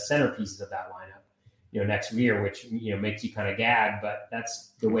one of the centerpieces of that lineup, next year, which, makes you kind of gag, but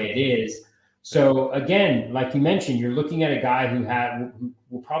that's the way it is. So again, like you mentioned, you're looking at a guy who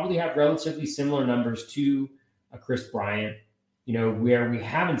will probably have relatively similar numbers to a Chris Bryant, where we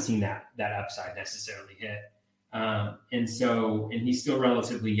haven't seen that upside necessarily hit. And he's still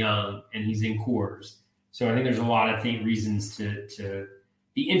relatively young, and he's in Coors. So I think there's a lot of reasons to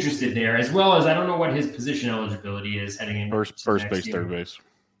be interested there, as well as I don't know what his position eligibility is heading in first base, third base.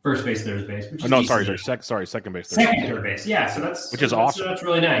 First base, third base. Which is second base, third base. Yeah, so which is awesome. That's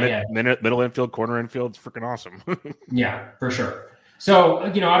really nice. Middle infield, corner infield, it's freaking awesome. Yeah, for sure. So I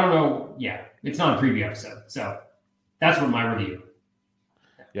don't know. Yeah, it's not a preview episode, so that's what my review.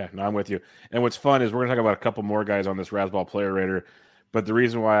 Yeah, no, I'm with you. And what's fun is we're gonna talk about a couple more guys on this Razzball Player Rater, but the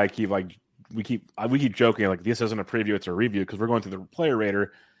reason why we keep joking like this isn't a preview, it's a review because we're going through the Player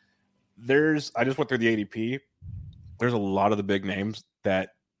Rater. I just went through the ADP. There's a lot of the big names that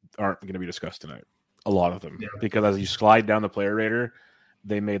aren't going to be discussed tonight. A lot of them, because as you slide down the Player Rater,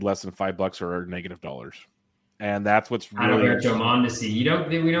 they made less than $5 or negative dollars, and that's what's really. Alberto Mondesi. We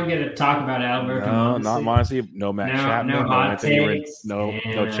don't get to talk about Alberto. No, Mondesi. Not Mondesi. No Matt Chapman. No hot takes. No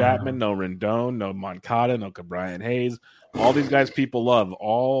Chapman. No Rendon. No Moncada. No Brian Hayes. All these guys people love,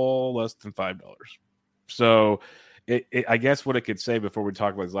 all less than $5. So, I guess what it could say before we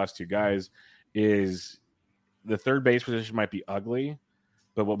talk about these last two guys is the third base position might be ugly,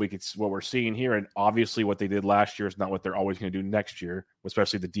 but what we're seeing here, and obviously what they did last year is not what they're always going to do next year,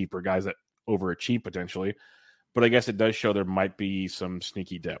 especially the deeper guys that overachieve potentially. But I guess it does show there might be some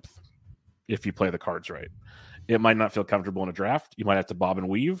sneaky depth if you play the cards right. It might not feel comfortable in a draft. You might have to bob and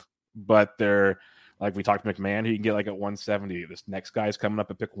weave, but they're like we talked to McMahon, who you can get like at 170. This next guy's coming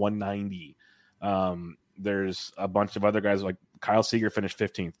up at pick 190. There's a bunch of other guys like Kyle Seager finished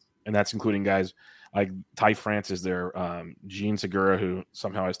 15th, and that's including guys like Ty France is there, Gene Segura, who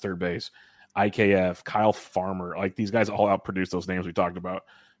somehow has third base, IKF, Kyle Farmer. Like these guys all outproduce those names we talked about.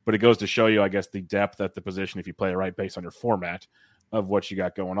 But it goes to show you, I guess, the depth at the position if you play it right based on your format of what you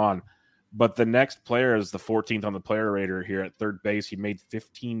got going on. But the next player is the 14th on the Player Rater here at third base. He made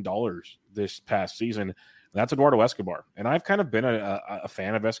 $15 this past season. That's Eduardo Escobar. And I've kind of been a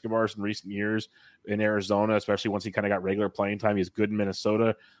fan of Escobar's in recent years in Arizona, especially once he kind of got regular playing time. He's good in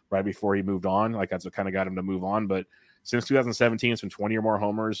Minnesota right before he moved on. Like that's what kind of got him to move on. But since 2017, it's been 20 or more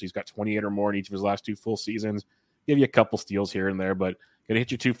homers. He's got 28 or more in each of his last 2 full seasons. Give you a couple steals here and there, but going to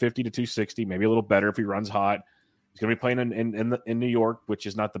hit you 250 to 260, maybe a little better if he runs hot. He's going to be playing in New York, which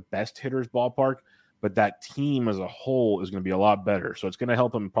is not the best hitter's ballpark, but that team as a whole is going to be a lot better. So it's going to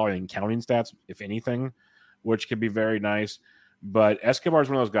help him probably in counting stats, if anything, which could be very nice. But Escobar is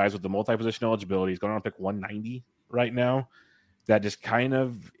one of those guys with the multi-position eligibility. He's going on pick 190 right now. That just kind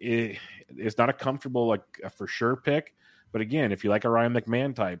of it's not a comfortable, like a for sure pick. But again, if you like a Ryan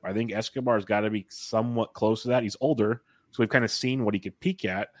McMahon type, I think Escobar's got to be somewhat close to that. He's older, so we've kind of seen what he could peak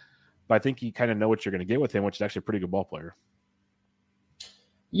at. But I think you kind of know what you're going to get with him, which is actually a pretty good ball player.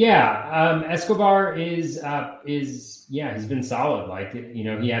 Yeah, Escobar is he's been solid. Like, he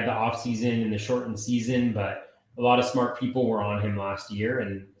had the off season and the shortened season, but a lot of smart people were on him last year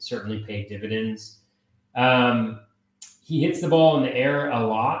and certainly paid dividends. He hits the ball in the air a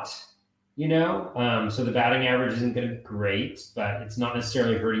lot, so the batting average isn't going to be great, but it's not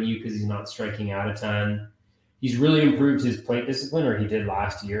necessarily hurting you because he's not striking out a ton. He's really improved his plate discipline, or he did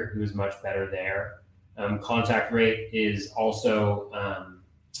last year. He was much better there. Contact rate is also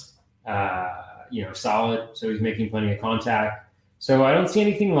solid. So he's making plenty of contact. So I don't see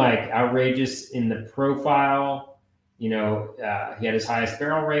anything like outrageous in the profile. He had his highest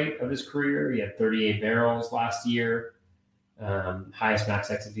barrel rate of his career. He had 38 barrels last year. Highest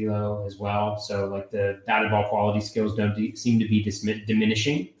max exit velo as well. So like the batted ball quality skills don't seem to be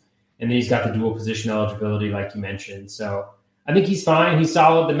diminishing. And then he's got the dual position eligibility, like you mentioned. So I think he's fine. He's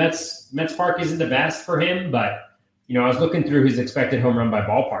solid. The Mets park isn't the best for him, but I was looking through his expected home run by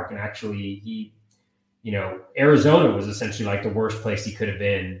ballpark, and actually he, Arizona was essentially like the worst place he could have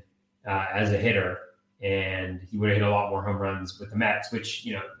been as a hitter, and he would have hit a lot more home runs with the Mets, which,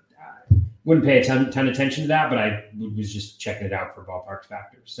 wouldn't pay a ton of attention to that, but I was just checking it out for ballpark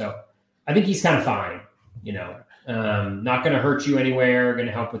factors. So I think he's kind of fine, not going to hurt you anywhere, going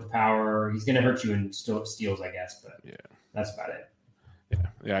to help with the power. He's going to hurt you in steals, I guess, but yeah, that's about it.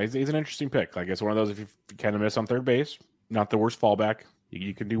 Yeah, he's an interesting pick. Like, it's one of those, if you kind of miss on third base, not the worst fallback.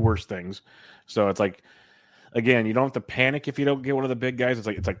 You can do worse things. So it's like, again, you don't have to panic if you don't get one of the big guys.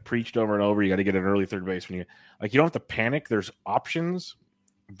 It's like preached over and over. You got to get an early third baseman. You don't have to panic. There's options.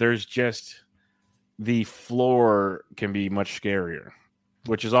 There's just the floor can be much scarier,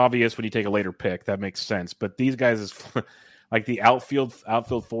 which is obvious when you take a later pick. That makes sense. But these guys is like the outfield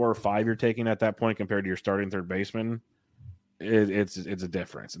 4 or 5 you're taking at that point compared to your starting third baseman. It's a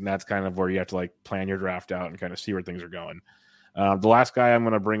difference, and that's kind of where you have to like plan your draft out and kind of see where things are going. The last guy I'm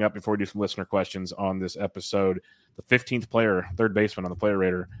going to bring up before we do some listener questions on this episode, the 15th player, third baseman on the player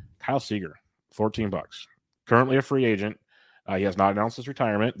rater, Kyle Seager, $14, currently a free agent. He has not announced his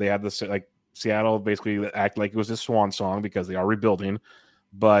retirement. They had this like Seattle basically act like it was his swan song because they are rebuilding,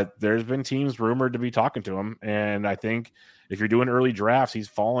 but there's been teams rumored to be talking to him, and I think if you're doing early drafts, he's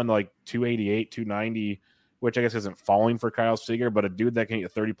fallen like 288, 290. Which I guess isn't falling for Kyle Seager, but a dude that can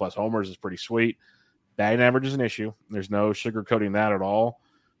get 30-plus homers is pretty sweet. Batting average is an issue. There's no sugarcoating that at all,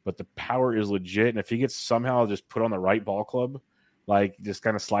 but the power is legit. And if he gets somehow just put on the right ball club, like just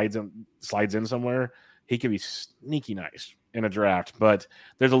kind of slides in somewhere, he could be sneaky nice in a draft. But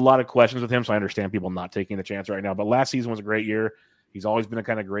there's a lot of questions with him, so I understand people not taking the chance right now. But last season was a great year. He's always been a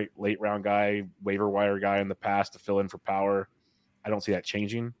kind of great late-round guy, waiver wire guy in the past to fill in for power. I don't see that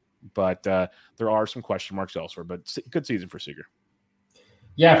changing. But there are some question marks elsewhere. But good season for Seager.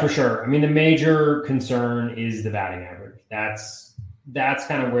 Yeah, for sure. I mean, the major concern is the batting average. That's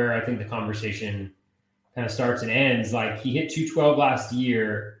kind of where I think the conversation kind of starts and ends. Like he hit 212 last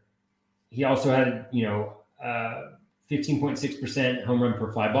year. He also had 15.6% home run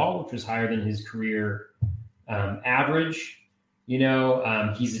per fly ball, which was higher than his career average.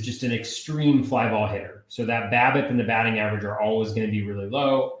 He's just an extreme fly ball hitter. So that BABIP and the batting average are always going to be really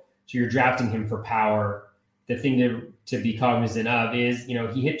low. So you're drafting him for power. The thing to be cognizant of is, he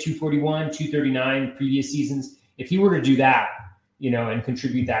hit 241, 239 previous seasons. If he were to do that, and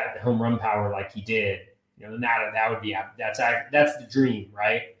contribute that home run power like he did, then that would be, that's the dream,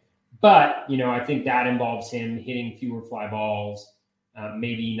 right? But, I think that involves him hitting fewer fly balls,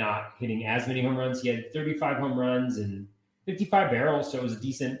 maybe not hitting as many home runs. He had 35 home runs and 55 barrels, so it was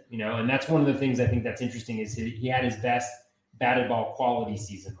decent, and that's one of the things I think that's interesting is he had his best batted ball quality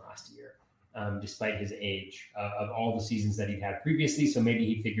season last year, despite his age of all the seasons that he'd had previously. So maybe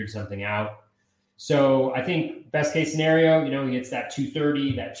he figured something out. So I think best case scenario, he hits that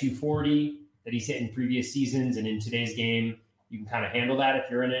 230, that 240 that he's hit in previous seasons. And in today's game, you can kind of handle that if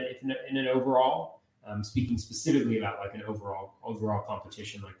you're in an overall, speaking specifically about like an overall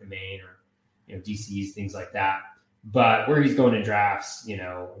competition, like the main or, DCs, things like that. But where he's going in drafts,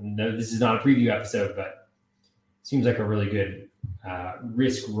 this is not a preview episode, but seems like a really good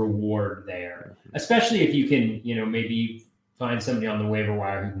risk reward there, especially if you can, maybe find somebody on the waiver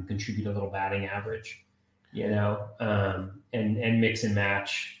wire who can contribute a little batting average, and mix and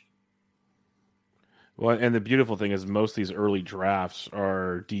match. Well, and the beautiful thing is most of these early drafts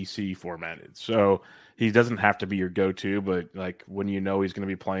are DC formatted. So he doesn't have to be your go-to, but like when he's going to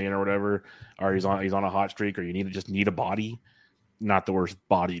be playing or whatever, or he's on a hot streak, or you need a body, not the worst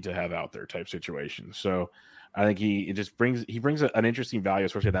body to have out there type situation. So I think he brings an interesting value,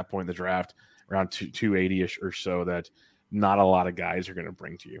 especially at that point in the draft, around 280-ish or so, that not a lot of guys are going to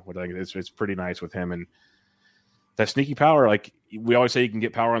bring to you. But I think it's pretty nice with him. And that sneaky power, like we always say you can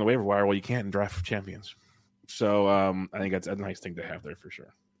get power on the waiver wire. Well, you can't in draft champions. So I think that's a nice thing to have there for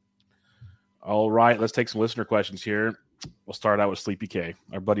sure. All right, let's take some listener questions here. We'll start out with Sleepy K.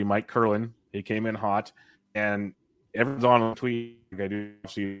 Our buddy Mike Curlin, he came in hot, and everyone's on tweet. I do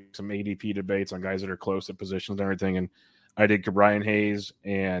see some ADP debates on guys that are close at positions and everything, and I did Brian Hayes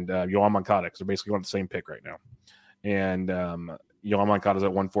and Yohan Moncada because they're basically on the same pick right now. And Yohan Moncada's at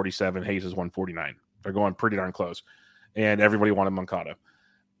 147, Hayes is 149. They're going pretty darn close, and everybody wanted Moncada.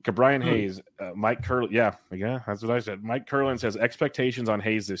 Brian Hayes, Mike Curlin, yeah, that's what I said. Mike Curlin says expectations on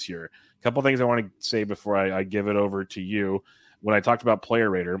Hayes this year. A couple things I want to say before I give it over to you. When I talked about player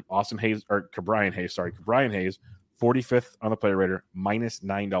rater, Brian Hayes, 45th on the player rater, minus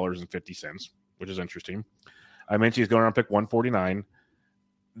 $9.50, which is interesting. I mentioned he's going around pick 149.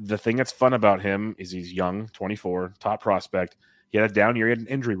 The thing that's fun about him is he's young, 24, top prospect. He had a down year, he had an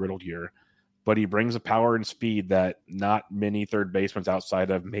injury-riddled year, but he brings a power and speed that not many third basemen outside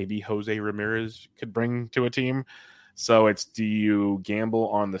of maybe Jose Ramirez could bring to a team. So do you gamble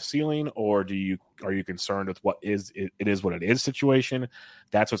on the ceiling, or are you concerned with what is it is what it is situation?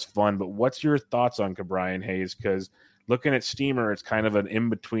 That's what's fun. But what's your thoughts on Brian Hayes? Because looking at Steamer, it's kind of an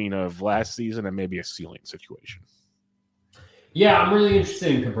in-between of last season and maybe a ceiling situation. Yeah, I'm really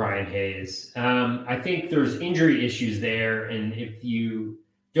interested in Brian Hayes. I think there's injury issues there. And if you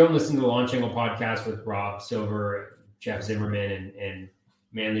don't listen to the Launch Angle podcast with Rob Silver, Jeff Zimmerman, and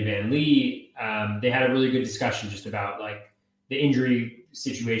Manly Van Lee, they had a really good discussion just about like the injury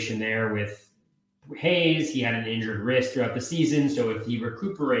situation there with Hayes. He had an injured wrist throughout the season. So if he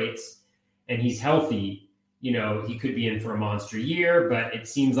recuperates and he's healthy, you know, he could be in for a monster year, but it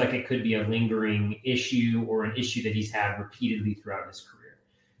seems like it could be a lingering issue or an issue that he's had repeatedly throughout his career.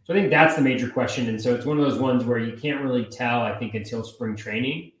 So I think that's the major question. And so it's one of those ones where you can't really tell, I think, until spring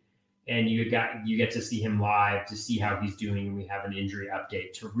training. And you get to see him live to see how he's doing. And we have an injury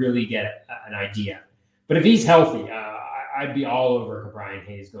update to really get an idea. But if he's healthy, I'd be all over Brian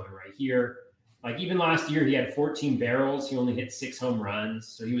Hayes going right here. Like even last year, he had 14 barrels. He only hit 6 home runs.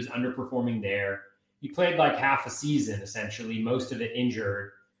 So he was underperforming there. He played like half a season, essentially, most of it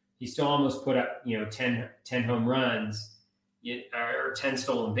injured. He still almost put up, 10 home runs or 10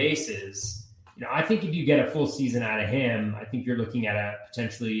 stolen bases. I think if you get a full season out of him, I think you're looking at a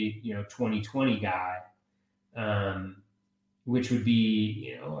potentially, 2020 guy, which would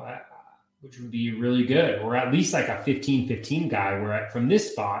be really good, or at least like a 15-15 guy where from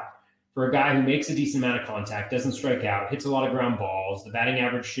this spot, for a guy who makes a decent amount of contact, doesn't strike out, hits a lot of ground balls, the batting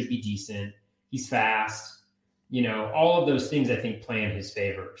average should be decent. He's fast, all of those things I think play in his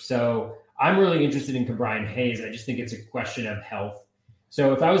favor. So I'm really interested in Brian Hayes. I just think it's a question of health.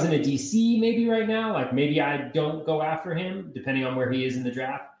 So if I was in a DC maybe right now, like maybe I don't go after him depending on where he is in the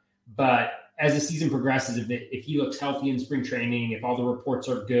draft. But as the season progresses, if he looks healthy in spring training, if all the reports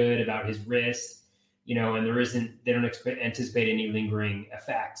are good about his wrist, and they don't anticipate any lingering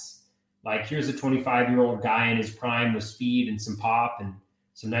effects. Like here's a 25-year-old guy in his prime with speed and some pop and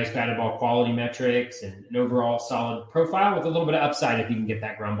some nice batted ball quality metrics and an overall solid profile with a little bit of upside if you can get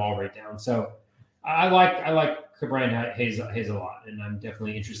that ground ball rate down. So I like Brian Hayes a lot, and I'm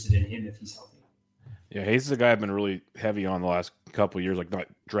definitely interested in him if he's healthy. Yeah, Hayes is a guy I've been really heavy on the last couple of years, like not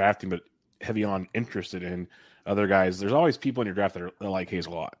drafting, but heavy on interested in. Other guys, there's always people in your draft that like Hayes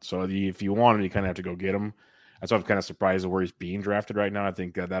a lot. So if you want him, you kind of have to go get him. That's why I'm kind of surprised at where he's being drafted right now. I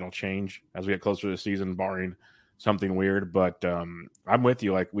think that'll change as we get closer to the season, barring something weird. But I'm with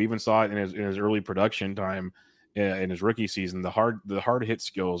you. Like we even saw it in his early production time in his rookie season. The hard hit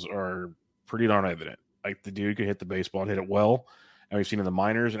skills are pretty darn evident. Like the dude could hit the baseball and hit it well. And we've seen in the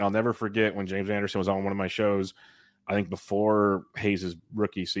minors. And I'll never forget when James Anderson was on one of my shows, I think before Hayes'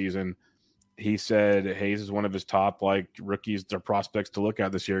 rookie season, he said Hayes is one of his top rookies or prospects to look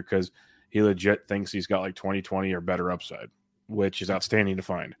at this year because he legit thinks he's got 2020 or better upside, which is outstanding to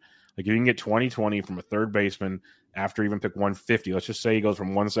find. Like if you can get 2020 from a third baseman after even pick 150, let's just say he goes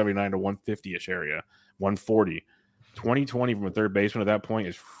from 179 to 150-ish area, 140. 2020 from a third baseman at that point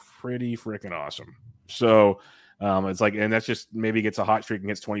is pretty freaking awesome. So it's like, and that's just maybe gets a hot streak and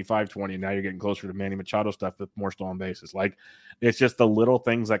gets 25-20, and now you're getting closer to Manny Machado stuff with more stolen bases. Like it's just the little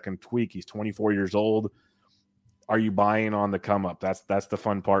things that can tweak. He's 24 years old. Are you buying on the come up? That's the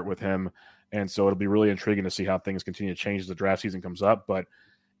fun part with him. And so it'll be really intriguing to see how things continue to change as the draft season comes up. But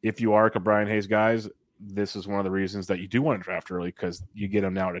if you are a Brian Hayes guys, this is one of the reasons that you do want to draft early because you get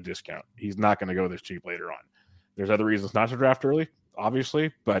him now at a discount. He's not going to go this cheap later on. There's other reasons not to draft early,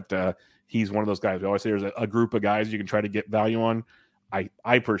 obviously, but he's one of those guys. We always say there's a group of guys you can try to get value on.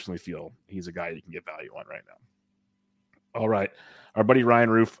 I personally feel he's a guy you can get value on right now. All right. Our buddy Ryan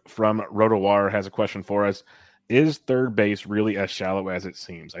Roof from RotoWire has a question for us. Is third base really as shallow as it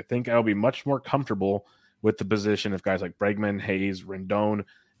seems? I think I'll be much more comfortable with the position if guys like Bregman, Hayes, Rendon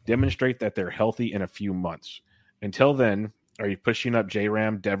demonstrate that they're healthy in a few months. Until then, are you pushing up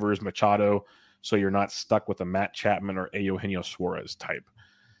J-Ram, Devers, Machado so you're not stuck with a Matt Chapman or a Eugenio Suarez type?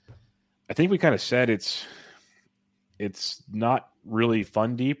 I think we kind of said it's not really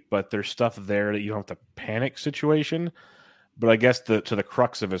fun deep, but there's stuff there that you don't have to panic situation. But I guess to the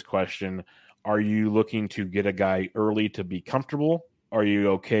crux of his question, are you looking to get a guy early to be comfortable? Or are you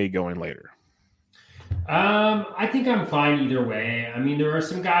okay going later? I think I'm fine either way. I mean, there are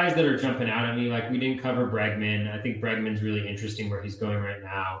some guys that are jumping out at me. Like we didn't cover Bregman. I think Bregman's really interesting where he's going right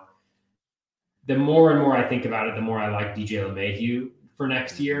now. The more and more I think about it, the more I like DJ LeMahieu for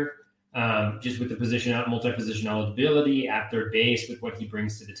next year. Just with the multi-position eligibility at third base with what he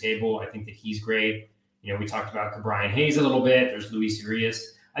brings to the table. I think that he's great. We talked about Brian Hayes a little bit. There's Luis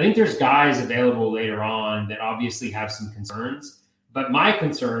Urias. I think there's guys available later on that obviously have some concerns. But my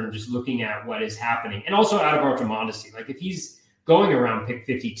concern, just looking at what is happening, and also out of our modesty, like if he's going around pick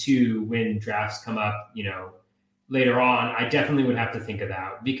 52 when drafts come up, later on, I definitely would have to think of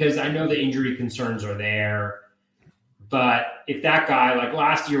that because I know the injury concerns are there. But if that guy, like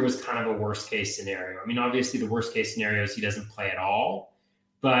last year was kind of a worst case scenario. I mean, obviously the worst case scenario is he doesn't play at all.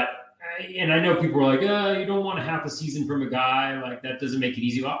 But and I know people are like, you don't want a half a season from a guy. Like, that doesn't make it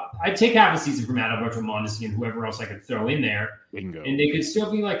easy. Well, I'd take half a season from Adalberto Mondesi and whoever else I could throw in there. Bingo. And they could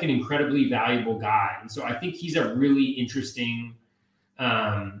still be like an incredibly valuable guy. And so I think he's a really interesting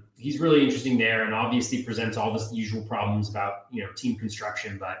he's really interesting there, and obviously presents all the usual problems about, team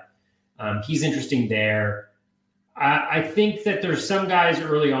construction, but he's interesting there. I think that there's some guys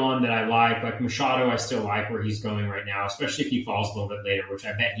early on that I like Machado. I still like where he's going right now, especially if he falls a little bit later, which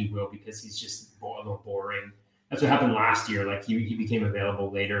I bet he will, because he's just a little boring. That's what happened last year. Like, he became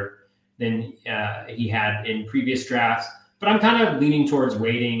available later than he had in previous drafts. But I'm kind of leaning towards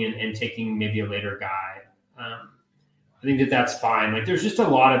waiting and taking maybe a later guy. I think that's fine. Like, there's just a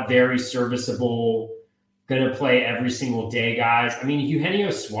lot of very serviceable, going to play every single day guys. I mean, Eugenio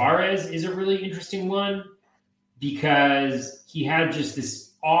Suarez is a really interesting one, because he had just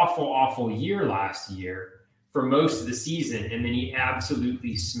this awful year last year for most of the season, and then he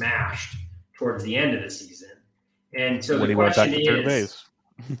absolutely smashed towards the end of the season. And so the question is,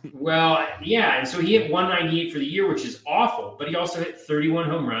 well, yeah, and so he hit 198 for the year, which is awful, but he also hit 31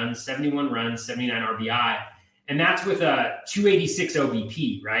 home runs, 71 runs, 79 RBI, and that's with a 286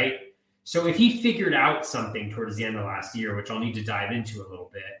 OBP, right? So if he figured out something towards the end of last year, which I'll need to dive into a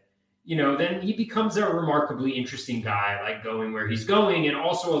little bit, then he becomes a remarkably interesting guy, like going where he's going. And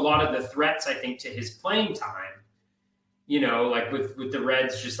also a lot of the threats, I think, to his playing time, like with the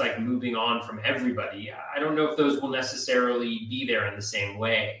Reds just like moving on from everybody. I don't know if those will necessarily be there in the same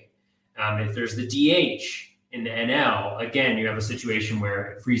way. If there's the DH in the NL, again, you have a situation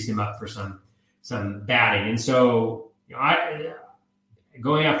where it frees him up for some batting. And so,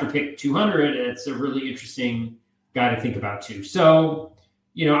 going after pick 200, it's a really interesting guy to think about too. So,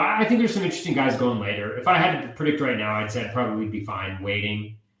 I think there's some interesting guys going later. If I had to predict right now, I'd say I'd probably be fine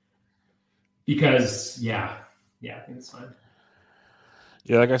waiting, because, I think it's fine.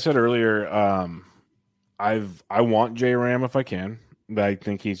 Yeah, like I said earlier, I want J-Ram if I can. But I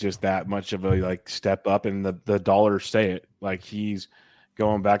think he's just that much of a step up, and the dollars say it. Like, he's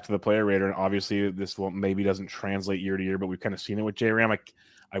going back to the player rater, and obviously this maybe doesn't translate year to year, but we've kind of seen it with J-Ram.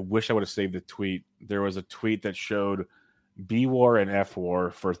 I wish I would have saved the tweet. There was a tweet that showed B-WAR and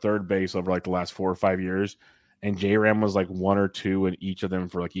F-WAR for third base over the last 4 or 5 years, and J-Ram was 1 or 2 in each of them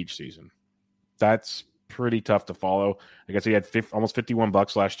for each season. That's pretty tough to follow. I guess he had almost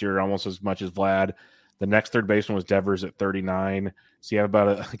 $51 last year, almost as much as Vlad. The next third baseman was Devers at $39. So you have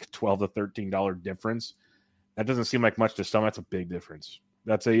about a $12 to $13 difference. That doesn't seem like much to some. That's a big difference.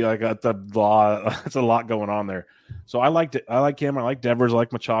 That's a lot going on there. So I like him. I like Devers. I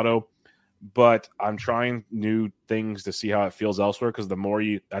like Machado. But I'm trying new things to see how it feels elsewhere, because the more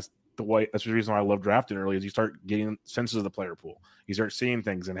that's the reason why I love drafting early, is you start getting senses of the player pool. You start seeing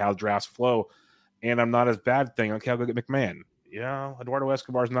things and how drafts flow. And I'm not as bad thing. Okay, I'll go get McMahon. Yeah, Eduardo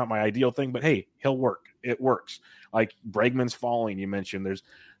Escobar is not my ideal thing, but hey, he'll work. It works. Like Bregman's falling, you mentioned.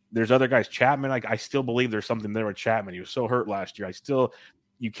 There's other guys. Chapman, I still believe there's something there with Chapman. He was so hurt last year.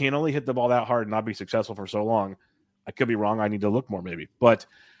 You can't only hit the ball that hard and not be successful for so long. I could be wrong. I need to look more maybe. But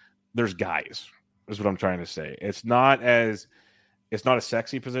there's guys, is what I'm trying to say. It's not a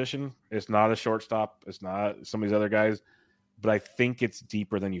sexy position. It's not a shortstop. It's not some of these other guys, but I think it's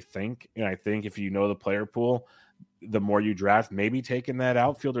deeper than you think. And I think if you know the player pool, the more you draft, maybe taking that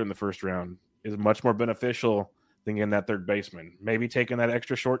outfielder in the first round is much more beneficial than getting that third baseman. Maybe taking that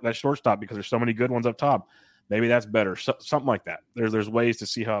shortstop, because there's so many good ones up top. Maybe that's better. Something like that. There's ways to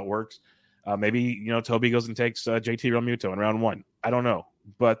see how it works. Maybe, Toby goes and takes JT Realmuto in round 1. I don't know.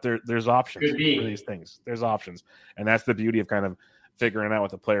 But there's options for these things. There's options. And that's the beauty of kind of figuring out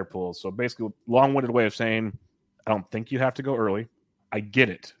with the player pool. So basically, long-winded way of saying, I don't think you have to go early. I get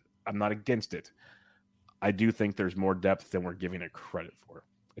it. I'm not against it. I do think there's more depth than we're giving it credit for.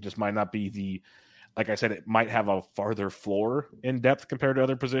 It just might not be like I said, it might have a farther floor in depth compared to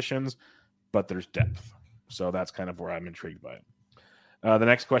other positions, but there's depth. So that's kind of where I'm intrigued by it. The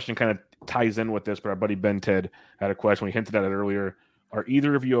next question kind of ties in with this, but our buddy Ben Ted had a question. We hinted at it earlier. Are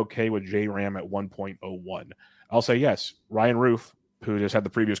either of you okay with J-Ram at 1.01? I'll say yes. Ryan Roof, who just had the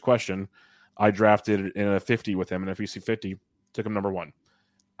previous question, I drafted in a 50 with him, in a FEC 50, took him number 1.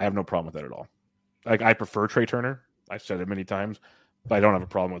 I have no problem with that at all. I prefer Trey Turner. I've said it many times, but I don't have a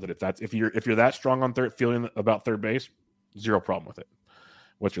problem with it. If you're that strong on feeling about third base, zero problem with it.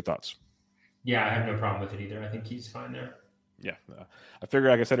 What's your thoughts? Yeah, I have no problem with it either. I think he's fine there. Yeah, I figure,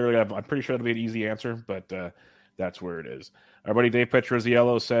 like I said earlier, I'm pretty sure it'll be an easy answer, but that's where it is. Our buddy Dave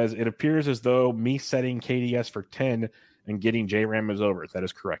Petroziello says, it appears as though me setting KDS for 10 and getting J-Ram is over. That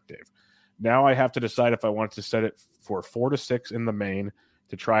is correct, Dave. Now I have to decide if I want to set it for 4 to 6 in the main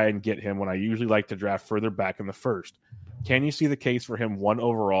to try and get him when I usually like to draft further back in the first. Can you see the case for him 1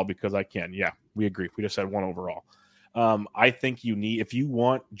 overall? Because I can. Yeah, we agree. We just said 1 overall. I think you need, if you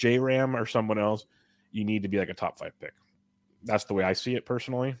want J-Ram or someone else, you need to be like a top 5 pick. That's the way I see it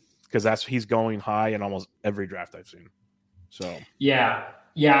personally, because he's going high in almost every draft I've seen. So yeah,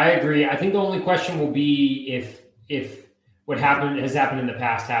 I agree. I think the only question will be if what has happened in the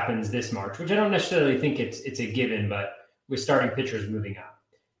past happens this March, which I don't necessarily think it's a given, but with starting pitchers moving up,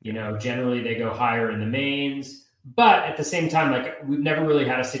 generally they go higher in the mains, but at the same time, like we've never really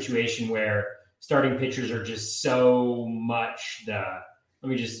had a situation where starting pitchers are just so much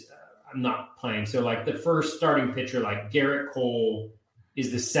I'm not playing. So like the first starting pitcher, like Garrett Cole is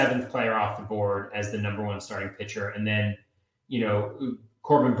the 7th player off the board as the number 1 starting pitcher. And then,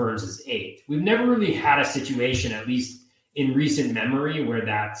 Corbin Burns is 8th. We've never really had a situation, at least in recent memory, where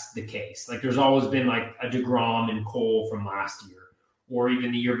that's the case. Like there's always been like a DeGrom and Cole from last year, or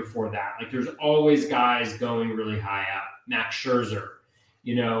even the year before that. Like there's always guys going really high up. Max Scherzer,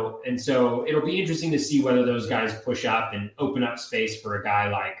 and so it'll be interesting to see whether those guys push up and open up space for a guy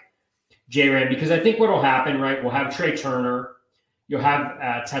like J-Ram, because I think what will happen, right, we'll have Trey Turner, you'll have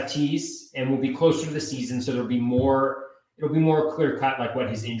Tatis, and we'll be closer to the season, so it'll be more clear cut, like what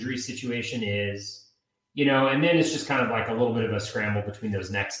his injury situation is, and then it's just kind of like a little bit of a scramble between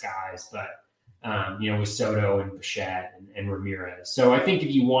those next guys, but with Soto and Bichette and Ramirez. So I think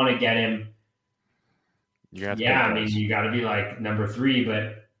if you want to get him, you got to be like number 3,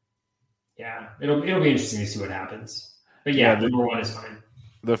 but yeah, it'll be interesting to see what happens. But number 1 is fine.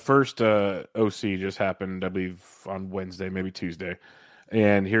 The first OC just happened, I believe, on Wednesday, maybe Tuesday.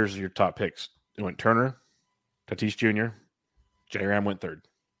 And here's your top picks. It went Turner, Tatis Jr., J-Ram went 3rd.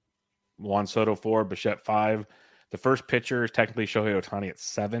 Juan Soto 4, Bichette 5. The first pitcher is technically Shohei Ohtani at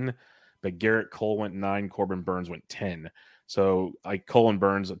 7, but Garrett Cole went 9, Corbin Burns went 10. So Cole and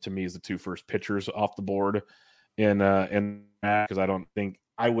Burns, to me, is the 2 first pitchers off the board in that, because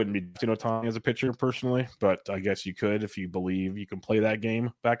I wouldn't be drafting Ohtani as a pitcher personally, but I guess you could if you believe you can play that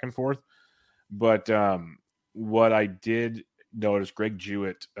game back and forth. But what I did notice, Greg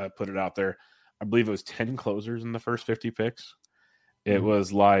Jewett put it out there. I believe it was 10 closers in the first 50 picks. It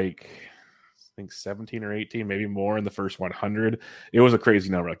was like, I think 17 or 18, maybe more in the first 100. It was a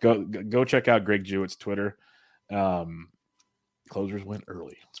crazy number. Go check out Greg Jewett's Twitter. Closers went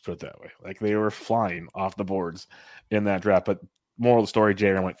early. Let's put it that way. Like they were flying off the boards in that draft. But moral of the story,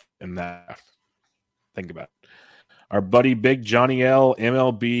 J-Ram went in that. Think about it. Our buddy Big Johnny L,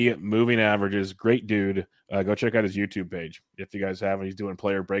 MLB moving averages. Great dude. Go check out his YouTube page if you guys haven't. He's doing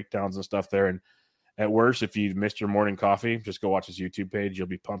player breakdowns and stuff there. And at worst, if you missed your morning coffee, just go watch his YouTube page. You'll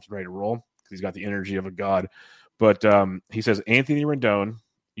be pumped and ready to roll because he's got the energy of a god. But he says Anthony Rendon,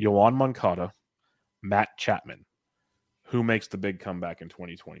 Yoan Moncada, Matt Chapman. Who makes the big comeback in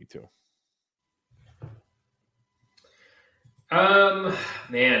 2022?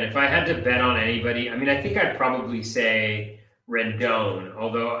 Man, if I had to bet on anybody, I mean, I think I'd probably say Rendon,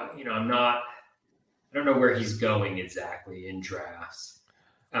 although, I don't know where he's going exactly in drafts.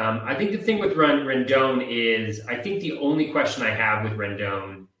 I think the thing with Rendon is, I think the only question I have with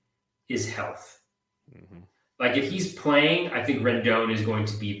Rendon is health. Mm-hmm. Like if he's playing, I think Rendon is going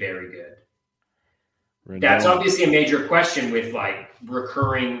to be very good. That's obviously a major question with like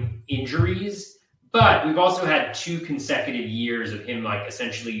recurring injuries, but we've also had 2 consecutive years of him like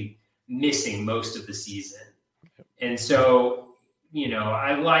essentially missing most of the season. And so,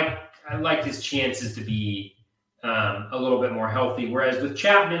 I like his chances to be a little bit more healthy. Whereas with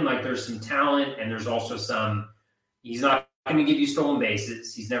Chapman, like there's some talent and there's also he's not going to give you stolen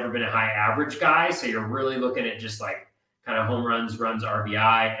bases. He's never been a high average guy. So you're really looking at just like kind of home runs,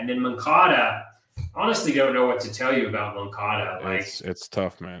 RBI. And then Moncada, honestly don't know what to tell you about Moncada. Like it's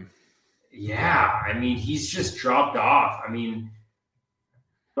tough, man. Yeah. I mean, he's just dropped off. I mean,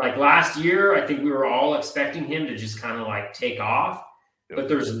 like last year, I think we were all expecting him to just kind of like take off, but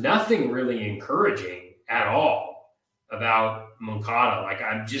there's nothing really encouraging at all about Moncada. Like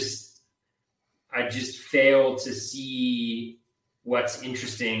I just fail to see what's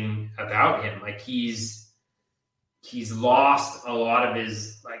interesting about him. Like he's lost a lot of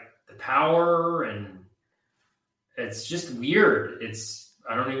his like the power, and it's just weird.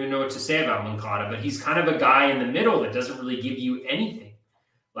 I don't even know what to say about Moncada, but he's kind of a guy in the middle that doesn't really give you anything.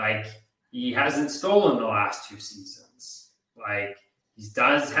 Like he hasn't stolen the last 2 seasons. Like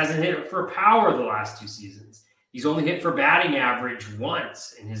hasn't hit for power the last 2 seasons. He's only hit for batting average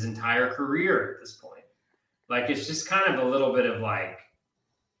once in his entire career at this point. Like it's just kind of a little bit of like,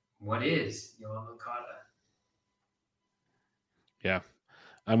 what is Yoan Moncada? Yeah,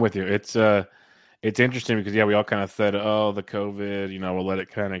 I'm with you. It's interesting because we all kind of said, oh, the COVID, we'll let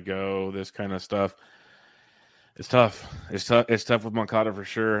it kind of go, this kind of stuff. It's tough. It's tough with Moncada for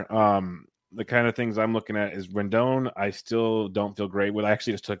sure. The kind of things I'm looking at is Rendon. I still don't feel great with. I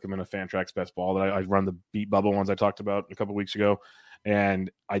actually just took him in a Fantrax best ball that I run the beat Bubba ones I talked about a couple weeks ago,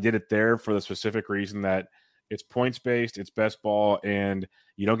 and I did it there for the specific reason that it's points based, it's best ball, and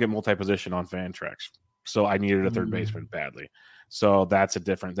you don't get multi position on Fantrax. So I needed a third baseman badly. So that's a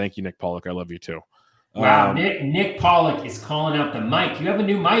different. Thank you, Nick Pollock. I love you too. Wow, Nick Pollock is calling out the mic. You have a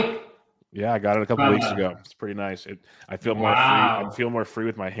new mic? Yeah, I got it a couple weeks ago. It's pretty nice. I feel more free. I feel more free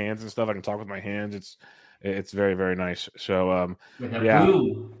with my hands and stuff. I can talk with my hands. It's very, very nice. So with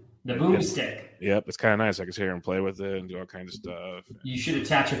the boom stick. Yep, it's kind of nice. I can sit here and play with it and do all kinds of stuff. You should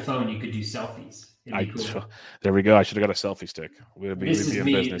attach a phone. You could do selfies. Cool. There we go. I should have got a selfie stick. This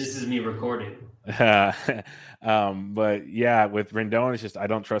is me recording. But yeah, with Rendon, it's just I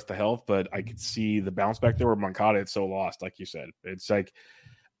don't trust the health, but I could see the bounce back there. Where Moncada, it's so lost, like you said. It's like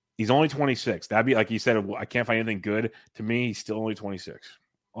he's only 26. That'd be like you said. I can't find anything good. To me, he's still only 26.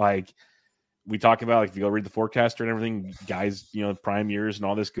 Like we talk about, like if you go read the forecaster and everything, guys, prime years and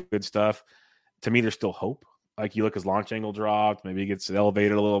all this good stuff. To me, there's still hope. Like you look, his launch angle dropped. Maybe he gets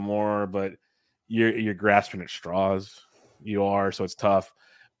elevated a little more, but you're grasping at straws. You are, so it's tough.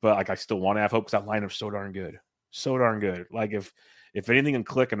 But like I still want to have hope because that lineup's so darn good. Like if anything can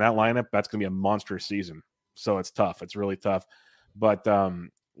click in that lineup, that's gonna be a monstrous season. So it's tough. It's really tough. But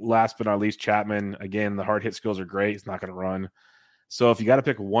last but not least, Chapman. Again, the hard hit skills are great. It's not gonna run. So if you got to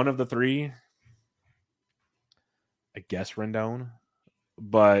pick one of the three, I guess Rendon.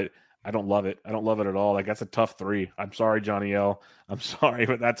 But I don't love it. I don't love it at all. Like that's a tough three. I'm sorry, Johnny L. I'm sorry,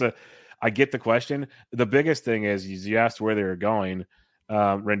 but I get the question. The biggest thing is you asked where they were going.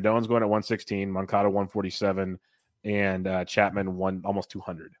 Rendon's going at 116, Moncada 147, and Chapman almost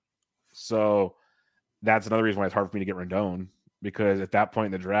 200. So that's another reason why it's hard for me to get Rendon, because at that point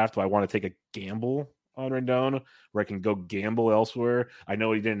in the draft, do I want to take a gamble on Rendon where I can go gamble elsewhere? I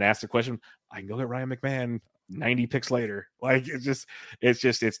know he didn't ask the question. I can go get Ryan McMahon 90 picks later. Like it's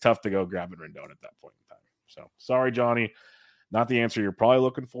tough to go grabbing Rendon at that point in time. So sorry, Johnny. Not the answer you're probably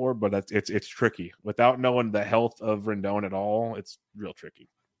looking for, but it's tricky. Without knowing the health of Rendon at all, it's real tricky.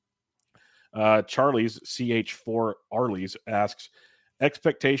 Charlie's CH4 Arley's asks,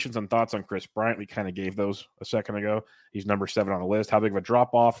 expectations and thoughts on Chris Bryant. We kind of gave those a second ago. He's number 7 on the list. How big of a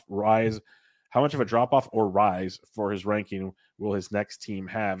drop-off, rise? How much of a drop-off or rise for his ranking will his next team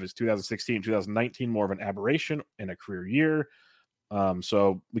have? Is 2016, 2019 more of an aberration in a career year?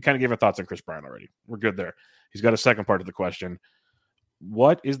 So we kind of gave our thoughts on Chris Bryant already. We're good there. He's got a second part of the question.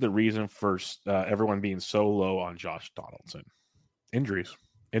 What is the reason for everyone being so low on Josh Donaldson? Injuries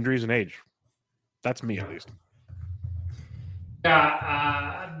and age. That's me, at least.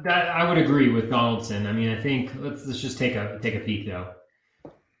 Yeah, that I would agree with Donaldson. I mean, I think let's just take a peek though.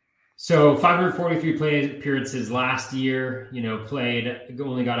 So 543 plate appearances last year.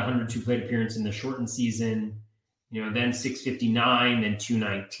 Only got 102 plate appearance in the shortened season. Then 659, then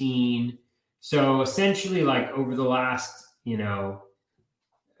 219. So essentially, like over the last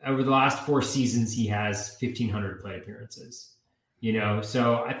 4 seasons, he has 1,500 plate appearances.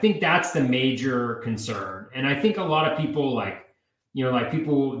 So I think that's the major concern. And I think a lot of people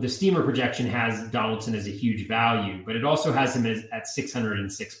the Steamer projection has Donaldson as a huge value, but it also has him at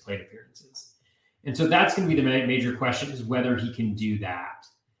 606 plate appearances. And so that's going to be the major question, is whether he can do that.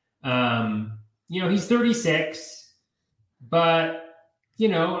 He's 36, but,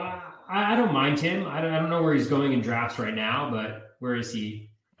 I don't mind him. I don't know where he's going in drafts right now, but where is he?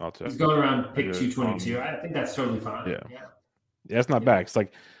 He's going around pick 222. I think that's totally fine. Yeah, it's not bad. It's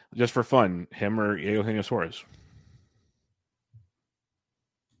like just for fun, him or Eugenio Suarez.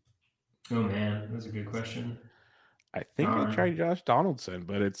 Oh man, that's a good question. I think I tried Josh Donaldson,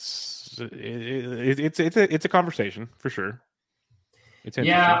 but it's a conversation for sure. It's interesting.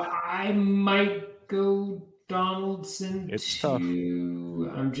 Yeah, I might go Donaldson. It's tough. I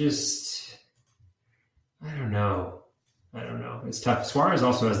don't know. It's tough. Suarez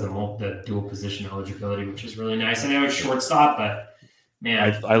also has the dual position eligibility, which is really nice. I know it's shortstop, but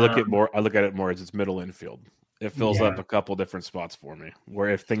man, I look at it more as it's middle infield. It fills up a couple different spots for me.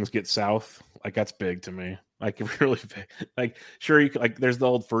 Where if things get south, like that's big to me. Like really big. Like sure, there's the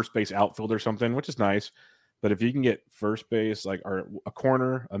old first base outfield or something, which is nice. But if you can get first base, or a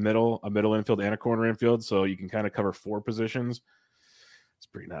corner, a middle infield, and a corner infield, so you can kind of cover 4 positions, it's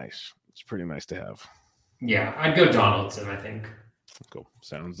pretty nice. It's pretty nice to have. Yeah, I'd go Donaldson, I think. Cool.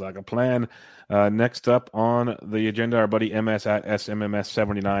 Sounds like a plan. Next up on the agenda, our buddy MS at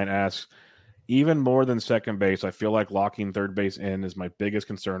SMMS79 asks, even more than second base, I feel like locking third base in is my biggest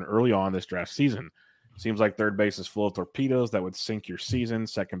concern early on this draft season. Seems like third base is full of torpedoes that would sink your season.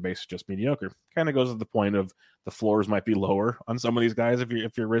 Second base is just mediocre. Kind of goes to the point of the floors might be lower on some of these guys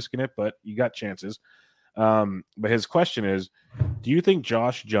if you're risking it, but you got chances. But his question is, do you think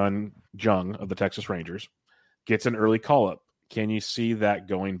Josh Jung of the Texas Rangers gets an early call-up? Can you see that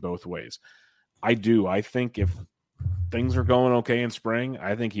going both ways? I do. I think if things are going okay in spring,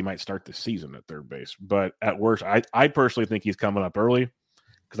 I think he might start the season at third base. But at worst, I personally think he's coming up early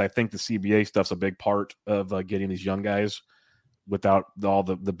because I think the CBA stuff's a big part of getting these young guys without all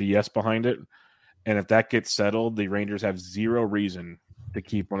the BS behind it. And if that gets settled, the Rangers have zero reason to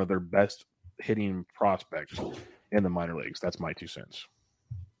keep one of their best hitting prospects in the minor leagues. That's my 2 cents.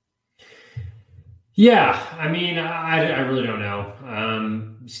 Yeah, I mean, I really don't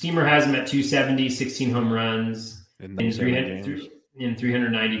know. Steamer has him at 270, 16 home runs in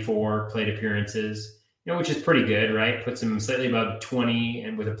 394 plate appearances, which is pretty good, right? Puts him slightly above 20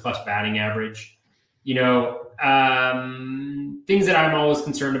 and with a plus batting average. Things that I'm always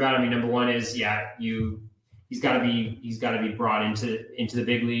concerned about. I mean, number one is, he's got to be brought into the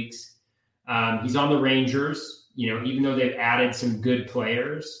big leagues. He's on the Rangers. Even though they've added some good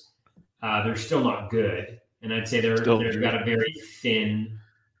players, they're still not good. And I'd say they've got a very thin.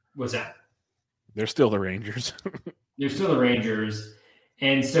 What's that? They're still the Rangers. They're still the Rangers.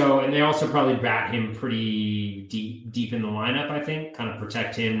 And they also probably bat him pretty deep in the lineup, I think, kind of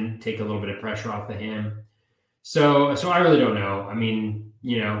protect him, take a little bit of pressure off of him. So I really don't know. I mean,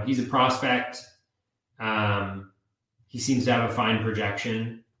 he's a prospect. He seems to have a fine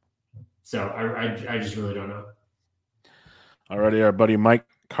projection. So I just really don't know. Alrighty, our buddy Mike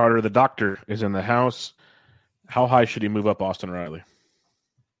Carter, the doctor, is in the house. How high should he move up Austin Riley?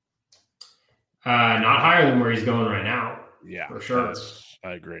 Not higher than where he's going right now. Yeah, for sure.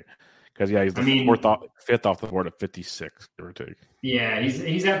 I agree. Because he's the fifth off the board at 56, give or take. Yeah,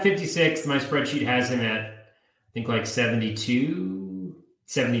 he's at 56. My spreadsheet has him at, I think, like 72,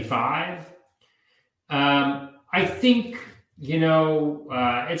 75. I think,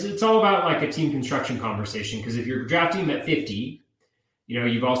 it's all about like a team construction conversation, because if you're drafting him at 50,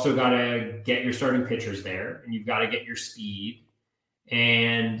 you've also got to get your starting pitchers there, and you've got to get your speed,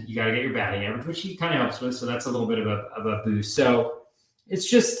 and you got to get your batting average, which he kind of helps with. So that's a little bit of a boost. So it's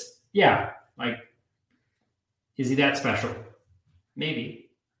just, is he that special? Maybe.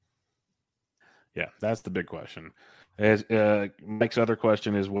 Yeah, that's the big question. As Mike's other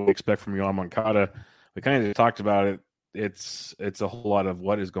question is, what do you expect from Yoan Moncada? We kind of talked about it. It's a whole lot of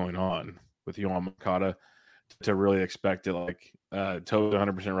what is going on with Yoan Moncada to really expect it. Like Toad's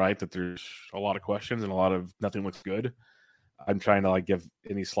 100% right that there's a lot of questions and a lot of nothing looks good. I'm trying to give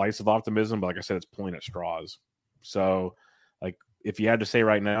any slice of optimism, but like I said, it's pulling at straws. So if you had to say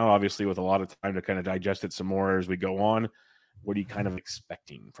right now, obviously with a lot of time to kind of digest it some more as we go on, what are you kind of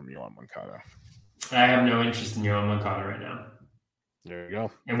expecting from Yoan Moncada? I have no interest in Yoan Moncada right now. There you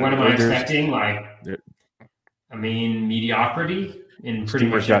go. And what am I expecting? Mediocrity in pretty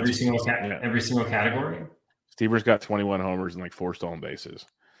much every single category. Stever's got 21 homers and 4 stolen bases.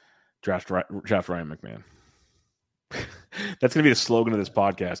 Draft Ryan McMahon. That's going to be the slogan of this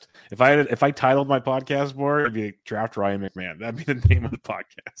podcast. If I titled my podcast more, it'd be Draft Ryan McMahon. That'd be the name of the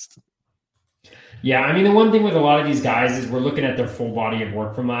podcast. Yeah, I mean, the one thing with a lot of these guys is we're looking at their full body of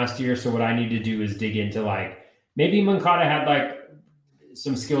work from last year. So what I need to do is dig into maybe Moncada had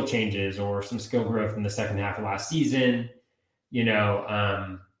some skill changes or some skill growth in the second half of last season,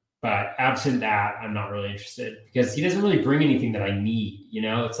 but absent that, I'm not really interested because he doesn't really bring anything that I need.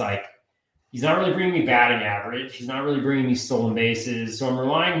 It's he's not really bringing me batting average. He's not really bringing me stolen bases. So I'm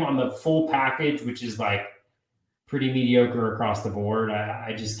relying on the full package, which is pretty mediocre across the board.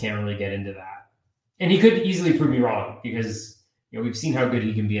 I just can't really get into that. And he could easily prove me wrong because, we've seen how good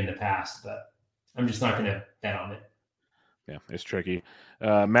he can be in the past, but I'm just not going to bet on it. Yeah, it's tricky.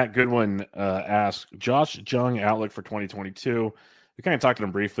 Matt Goodwin asked, Josh Jung outlook for 2022. We kind of talked to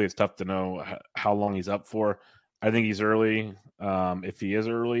him briefly. It's tough to know how long he's up for. I think he's early. If he is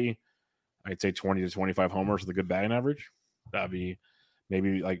early, I'd say 20 to 25 homers with a good batting average. That'd be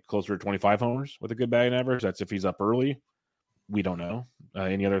maybe closer to 25 homers with a good batting average. That's if he's up early. We don't know.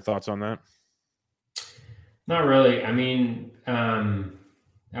 Any other thoughts on that? Not really. I mean, I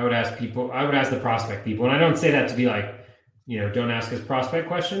would ask the prospect people. And I don't say that to be don't ask us prospect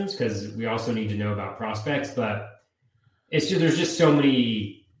questions because we also need to know about prospects. But there's just so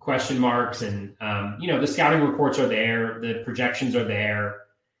many question marks and, the scouting reports are there. The projections are there.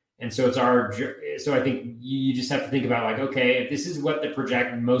 And so so I think you just have to think about okay, if this is what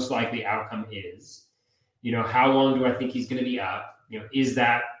the most likely outcome is, how long do I think he's going to be up? Is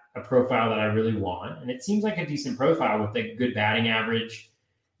that a profile that I really want? And it seems like a decent profile with a good batting average,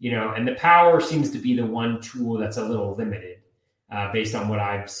 and the power seems to be the one tool that's a little limited based on what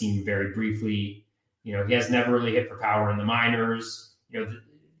I've seen very briefly. He has never really hit for power in the minors,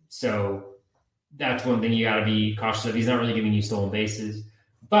 so that's one thing you got to be cautious of. He's not really giving you stolen bases,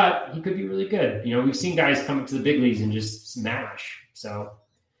 but he could be really good. We've seen guys come to the big leagues and just smash. So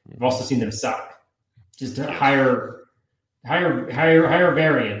we've also seen them suck. Just higher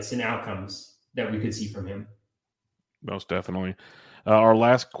variance in outcomes that we could see from him. Most definitely. Our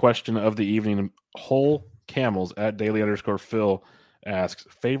last question of the evening, Whole Camels at Daily_Phil asks,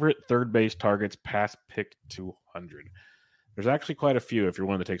 favorite third base targets past pick 200. There's actually quite a few if you're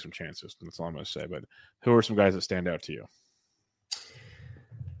willing to take some chances. That's all I'm going to say. But who are some guys that stand out to you?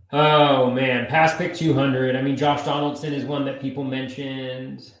 Oh, man. Past pick 200. I mean, Josh Donaldson is one that people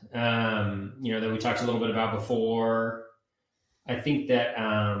mentioned, that we talked a little bit about before. I think that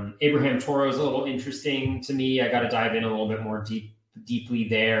Abraham Toro is a little interesting to me. I got to dive in a little bit more deeply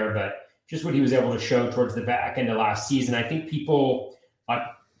there, but just what he was able to show towards the back end of last season. I think people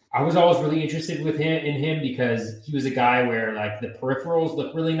I was always really interested in him because he was a guy where like the peripherals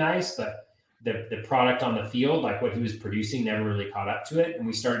look really nice, but the product on the field, like what he was producing, never really caught up to it. And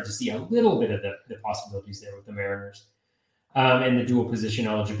we started to see a little bit of the possibilities there with the Mariners. And the dual position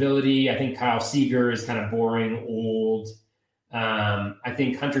eligibility. I think Kyle Seager is kind of boring, old. I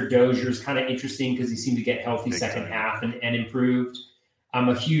think Hunter Dozier is kind of interesting because he seemed to get healthy second half and improved. I'm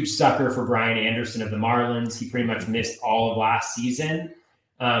a huge sucker for Brian Anderson of the Marlins. He pretty much missed all of last season.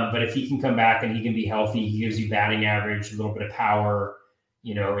 But if he can come back and he can be healthy, he gives you batting average, a little bit of power,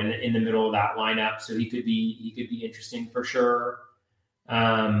 in the middle of that lineup. So he could be interesting for sure. There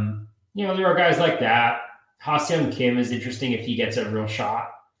are guys like that. Ha-Seong Kim is interesting if he gets a real shot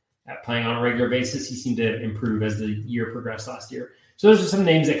at playing on a regular basis. He seemed to improve as the year progressed last year. So those are some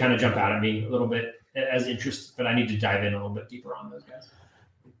names that kind of jump out at me a little bit as interest, but I need to dive in a little bit deeper on those guys.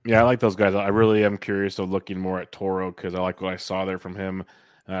 Yeah, I like those guys. I really am curious of looking more at Toro because I like what I saw there from him.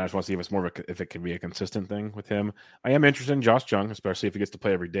 I just want to see if it's more of if it can be a consistent thing with him. I am interested in Josh Jung, especially if he gets to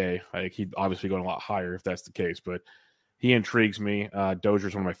play every day. He'd obviously going a lot higher if that's the case, but he intrigues me.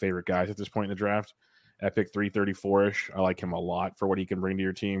 Dozier's one of my favorite guys at this point in the draft. At pick 334-ish, I like him a lot for what he can bring to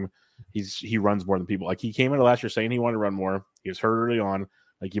your team. He runs more than people. Like he came into last year saying he wanted to run more. He was hurt early on.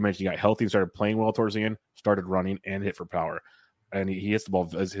 Like you mentioned, he got healthy and started playing well towards the end, started running and hit for power. And he hits the ball.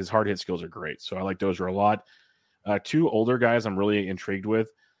 His hard hit skills are great. So I like Dozier a lot. Two older guys I'm really intrigued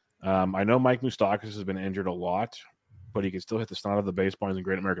with. I know Mike Moustakas has been injured a lot, but he can still hit the snot of the baseball. He's in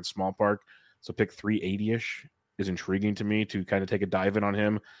Great American Small Park. So pick 380-ish is intriguing to me to kind of take a dive in on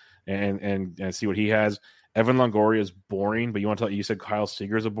him and see what he has. Evan Longoria is boring, but you said Kyle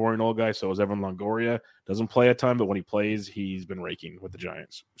Seager is a boring old guy. So is Evan Longoria. Doesn't play a ton, but when he plays, he's been raking with the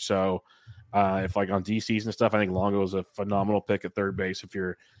Giants. So if like on DCs and stuff, I think Longo is a phenomenal pick at third base. If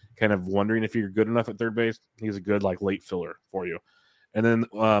you're kind of wondering if you're good enough at third base, he's a good like late filler for you. And then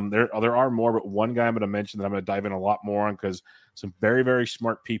there are more, but one guy I'm going to mention that I'm going to dive in a lot more on because some very, very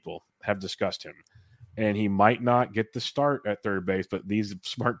smart people have discussed him. And he might not get the start at third base, but these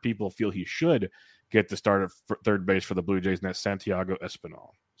smart people feel he should get the start at third base for the Blue Jays, and that's Santiago Espinal.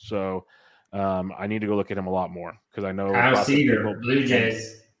 So I need to go look at him a lot more because I know Kyle Seager, Blue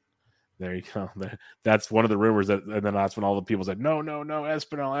Jays. There you go. That's one of the rumors and then that's when all the people said, no,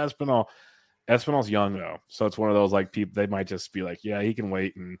 Espinal. Espinal's young though, so it's one of those like people they might just be like, yeah, he can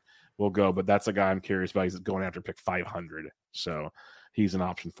wait and we'll go. But that's a guy I'm curious about. He's going after pick 500, so he's an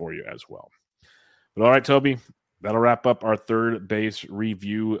option for you as well. But all right, Toby, that'll wrap up our third base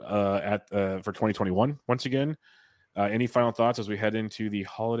review for 2021. Once again, any final thoughts as we head into the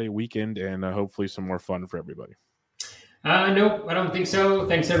holiday weekend and hopefully some more fun for everybody? Nope, I don't think so.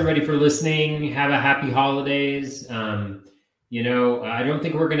 Thanks everybody for listening. Have a happy holidays. I don't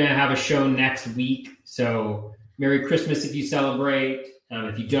think we're going to have a show next week. So Merry Christmas if you celebrate.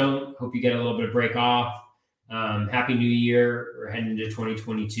 If you don't, hope you get a little bit of break off. Happy New Year. We're heading into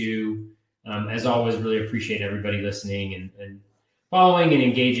 2022. As always, really appreciate everybody listening and following and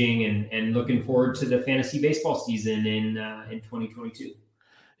engaging and looking forward to the fantasy baseball season in 2022.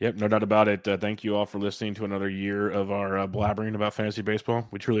 Yep, no doubt about it. Thank you all for listening to another year of our blabbering about fantasy baseball.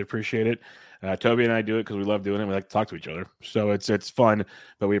 We truly appreciate it. Toby and I do it because we love doing it. We like to talk to each other. So it's fun,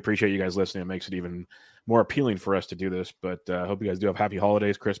 but we appreciate you guys listening. It makes it even more appealing for us to do this. But I hope you guys do have happy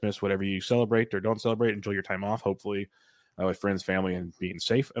holidays, Christmas, whatever you celebrate or don't celebrate. Enjoy your time off, hopefully, with friends, family, and being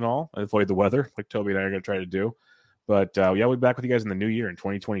safe and all. Avoid the weather, like Toby and I are going to try to do. But we'll be back with you guys in the new year in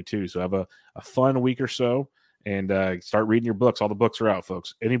 2022. So have a fun week or so. And start reading your books. All the books are out,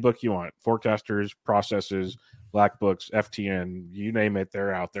 folks. Any book you want. Forecasters, Processes, Black Books, FTN, you name it,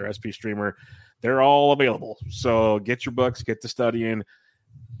 they're out there. SP Streamer, they're all available. So get your books, get to studying,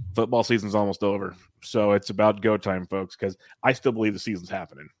 football season's almost over. So it's about go time, folks, because I still believe the season's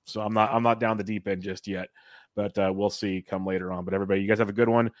happening. So I'm not down the deep end just yet, but we'll see come later on. But everybody, you guys have a good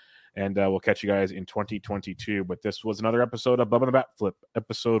one, and we'll catch you guys in 2022. But this was another episode of Bubba the Bat Flip,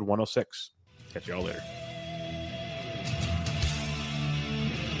 episode 106. Catch y'all later.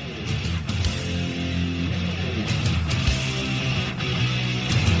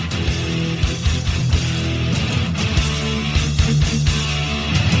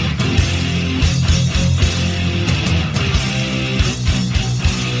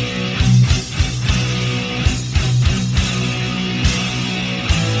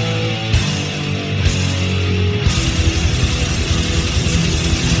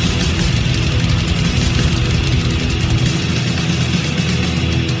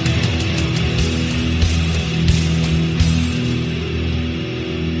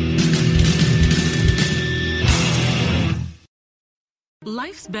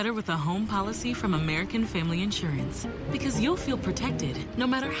 Life's better with a home policy from American Family Insurance because you'll feel protected no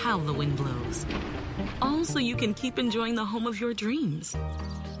matter how the wind blows. All so you can keep enjoying the home of your dreams.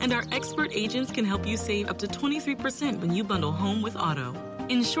 And our expert agents can help you save up to 23% when you bundle home with auto.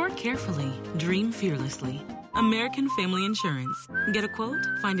 Insure carefully, dream fearlessly. American Family Insurance. Get a quote?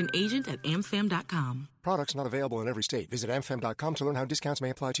 Find an agent at amfam.com. Products not available in every state. Visit amfam.com to learn how discounts may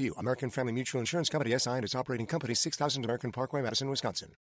apply to you. American Family Mutual Insurance Company, SI, and its operating company, 6000 American Parkway, Madison, Wisconsin.